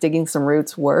 Okay, is digging some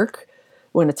roots work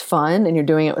when it's fun and you're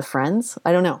doing it with friends?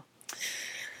 I don't know.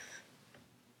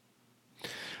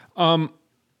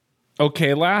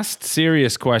 Okay, last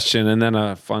serious question and then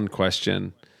a fun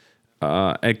question.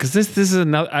 Because this is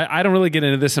another. I don't really get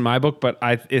into this in my book, but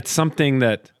it's something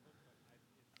that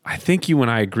I think you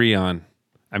and I agree on.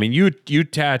 I mean, you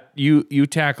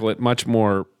tackle it much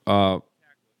more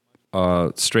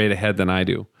straight ahead than I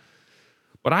do.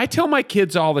 But I tell my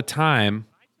kids all the time,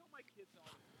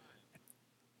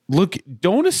 look,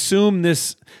 don't assume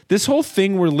this whole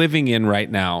thing we're living in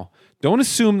right now. Don't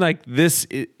assume like this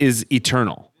is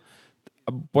eternal.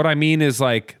 What I mean is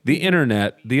like the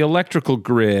internet, the electrical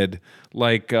grid,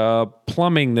 like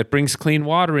plumbing that brings clean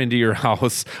water into your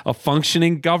house, a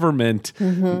functioning government.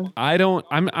 Mm-hmm.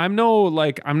 I'm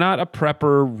not a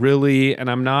prepper really,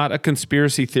 and I'm not a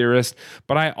conspiracy theorist,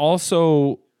 but I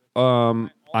also,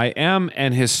 I am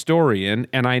an historian,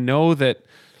 and I know that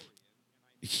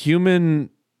human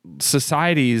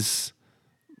societies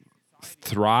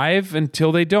thrive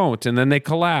until they don't, and then they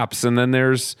collapse, and then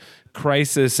there's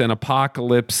crisis and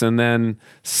apocalypse, and then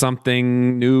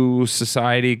something new,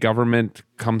 society, government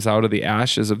comes out of the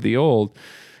ashes of the old.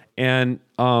 And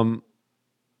I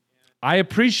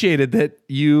appreciated that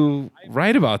you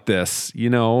write about this,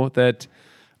 that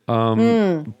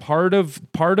part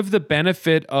of the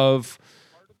benefit of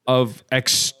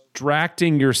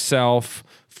extracting yourself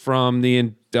from the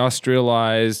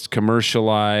industrialized,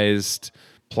 commercialized,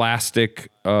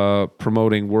 plastic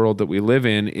promoting world that we live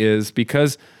in is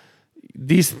because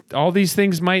all these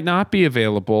things might not be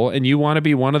available, and you want to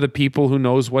be one of the people who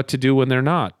knows what to do when they're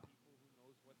not.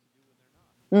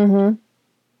 Mm-hmm.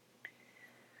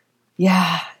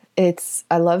 Yeah,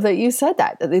 I love that you said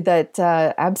that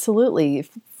absolutely.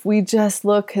 If we just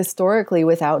look historically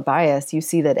without bias, you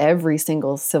see that every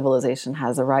single civilization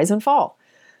has a rise and fall.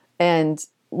 And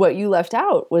what you left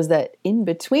out was that in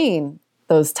between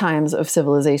those times of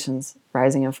civilizations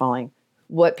rising and falling,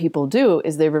 what people do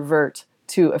is they revert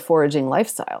to a foraging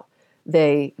lifestyle.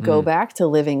 They go back to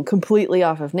living completely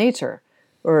off of nature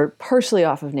or partially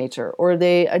off of nature, or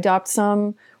they adopt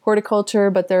some horticulture,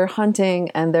 but they're hunting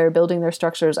and they're building their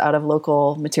structures out of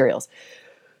local materials.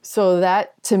 So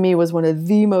that to me was one of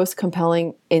the most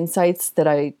compelling insights that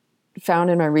I found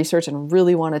in my research and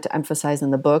really wanted to emphasize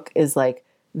in the book is like,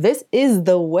 this is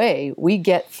the way we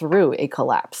get through a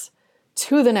collapse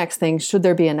to the next thing, should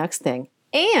there be a next thing.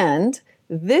 And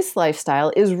this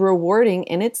lifestyle is rewarding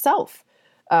in itself.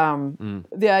 A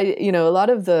lot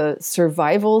of the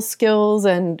survival skills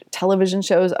and television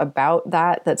shows about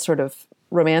that sort of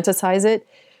romanticize it,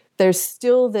 there's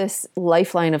still this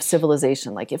lifeline of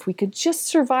civilization. Like if we could just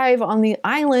survive on the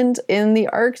island in the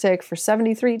Arctic for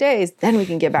 73 days, then we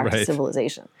can get back to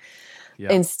civilization.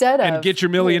 Yeah. Instead of and get your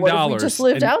 $1 million. What if we just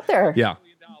lived out there. Yeah.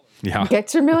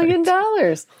 Get your $1 million.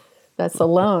 That's a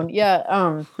loan.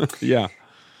 Yeah. Yeah.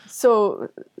 So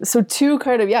to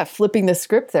kind of, flipping the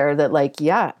script there that like,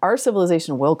 our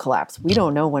civilization will collapse. We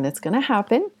don't know when it's going to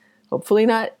happen. Hopefully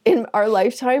not in our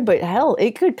lifetime, but hell,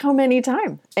 it could come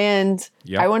anytime. And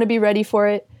I want to be ready for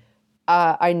it.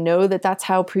 I know that that's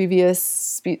how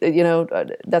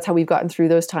that's how we've gotten through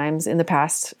those times in the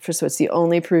past. So it's the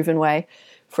only proven way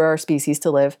for our species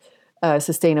to live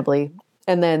sustainably.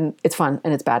 And then it's fun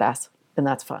and it's badass, and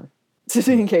that's fun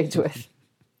to engage with.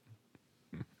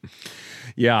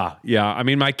 Yeah. I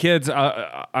mean, my kids,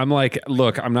 I'm like,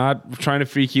 look, I'm not trying to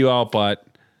freak you out, but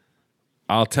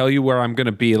I'll tell you where I'm going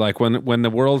to be. Like when the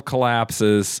world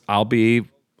collapses, I'll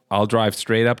drive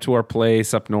straight up to our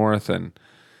place up north, and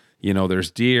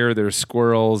there's deer, there's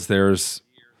squirrels, there's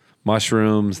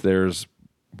mushrooms, there's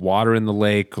water in the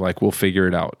lake. Like, we'll figure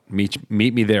it out. Meet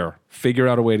me there. Figure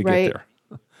out a way to get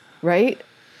there. Right?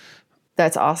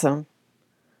 That's awesome.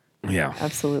 Yeah.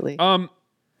 Absolutely.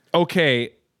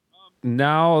 Okay.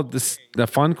 Now the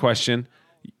fun question.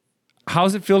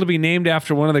 How's it feel to be named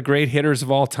after one of the great hitters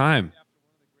of all time?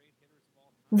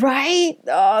 Right?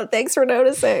 Oh, thanks for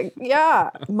noticing. Yeah.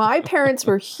 My parents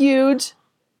were huge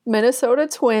Minnesota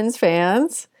Twins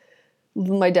fans.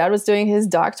 My dad was doing his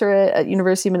doctorate at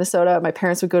University of Minnesota. My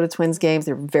parents would go to Twins games.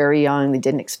 They were very young. They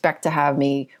didn't expect to have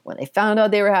me. When they found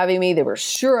out they were having me, they were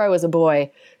sure I was a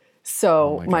boy.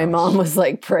 So my mom was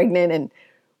like pregnant and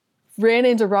ran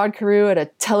into Rod Carew at a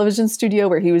television studio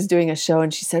where he was doing a show.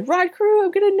 And she said, "Rod Carew,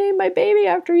 I'm going to name my baby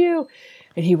after you."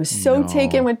 And he was so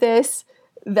taken with this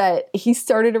that he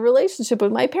started a relationship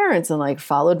with my parents and like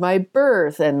followed my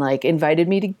birth and like invited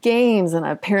me to games. And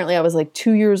apparently I was like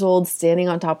 2 years old standing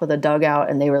on top of the dugout,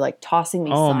 and they were like tossing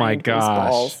me signed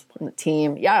baseballs from the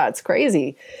team. Yeah, it's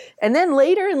crazy. And then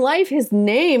later in life, his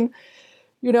name,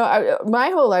 my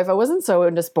whole life, I wasn't so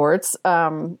into sports.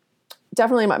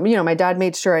 Definitely, my dad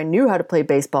made sure I knew how to play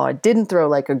baseball. I didn't throw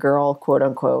like a girl, quote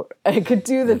unquote. I could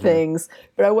do the things,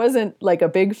 but I wasn't like a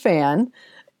big fan.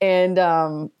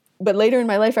 And, but later in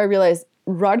my life, I realized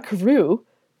Rod Carew,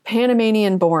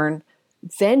 Panamanian born,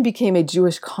 then became a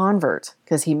Jewish convert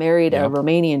because he married a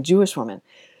Romanian Jewish woman.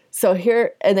 So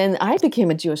and then I became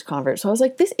a Jewish convert. So I was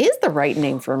like, this is the right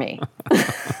name for me.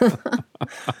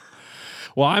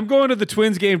 Well, I'm going to the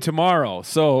Twins game tomorrow.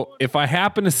 So if I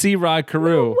happen to see Rod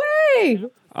Carew, No way!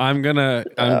 I'm gonna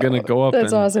go up.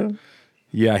 That's awesome.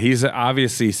 Yeah, he's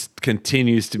obviously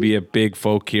continues to be a big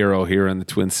folk hero here in the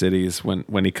Twin Cities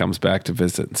when he comes back to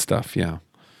visit and stuff. Yeah.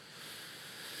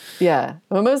 Yeah.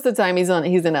 Well, most of the time he's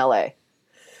in LA.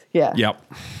 Yeah.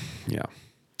 Yep. Yeah.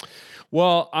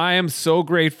 Well, I am so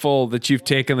grateful that you've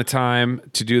taken the time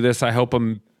to do this. I hope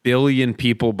a billion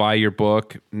people buy your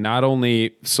book, not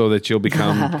only so that you'll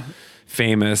become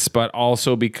famous, but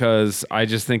also because I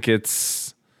just think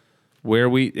it's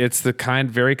the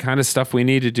very kind of stuff we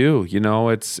need to do.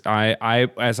 As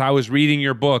I was reading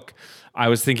your book, I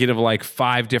was thinking of like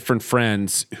 5 different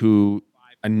friends who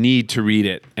need to read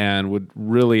it and would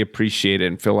really appreciate it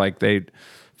and feel like they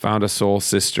found a soul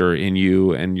sister in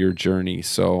you and your journey.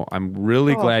 So I'm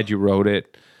really glad you wrote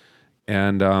it.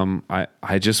 And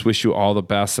I just wish you all the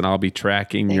best, and I'll be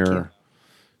tracking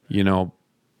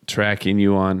tracking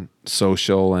you on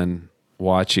social and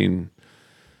watching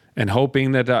and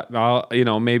hoping that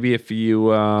I'll, maybe if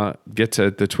you get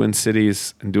to the Twin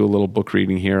Cities and do a little book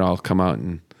reading here, I'll come out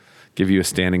and give you a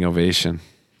standing ovation.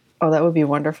 Oh, that would be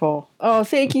wonderful. Oh,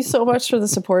 thank you so much for the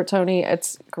support, Tony.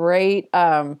 It's great.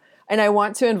 And I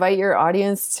want to invite your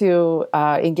audience to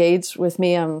engage with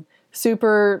me. I'm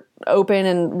super open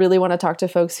and really want to talk to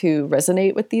folks who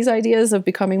resonate with these ideas of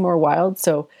becoming more wild.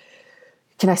 So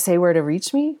can I say where to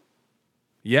reach me?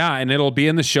 Yeah, and it'll be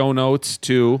in the show notes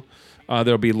too.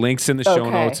 There'll be links in the show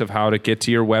notes of how to get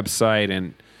to your website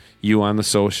and you on the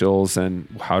socials and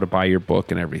how to buy your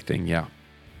book and everything. Yeah.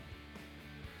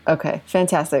 Okay,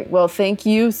 fantastic. Well, thank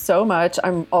you so much.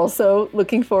 I'm also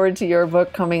looking forward to your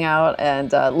book coming out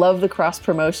and love the cross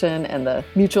promotion and the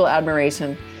mutual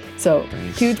admiration. So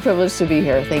huge privilege to be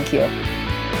here. Thank you.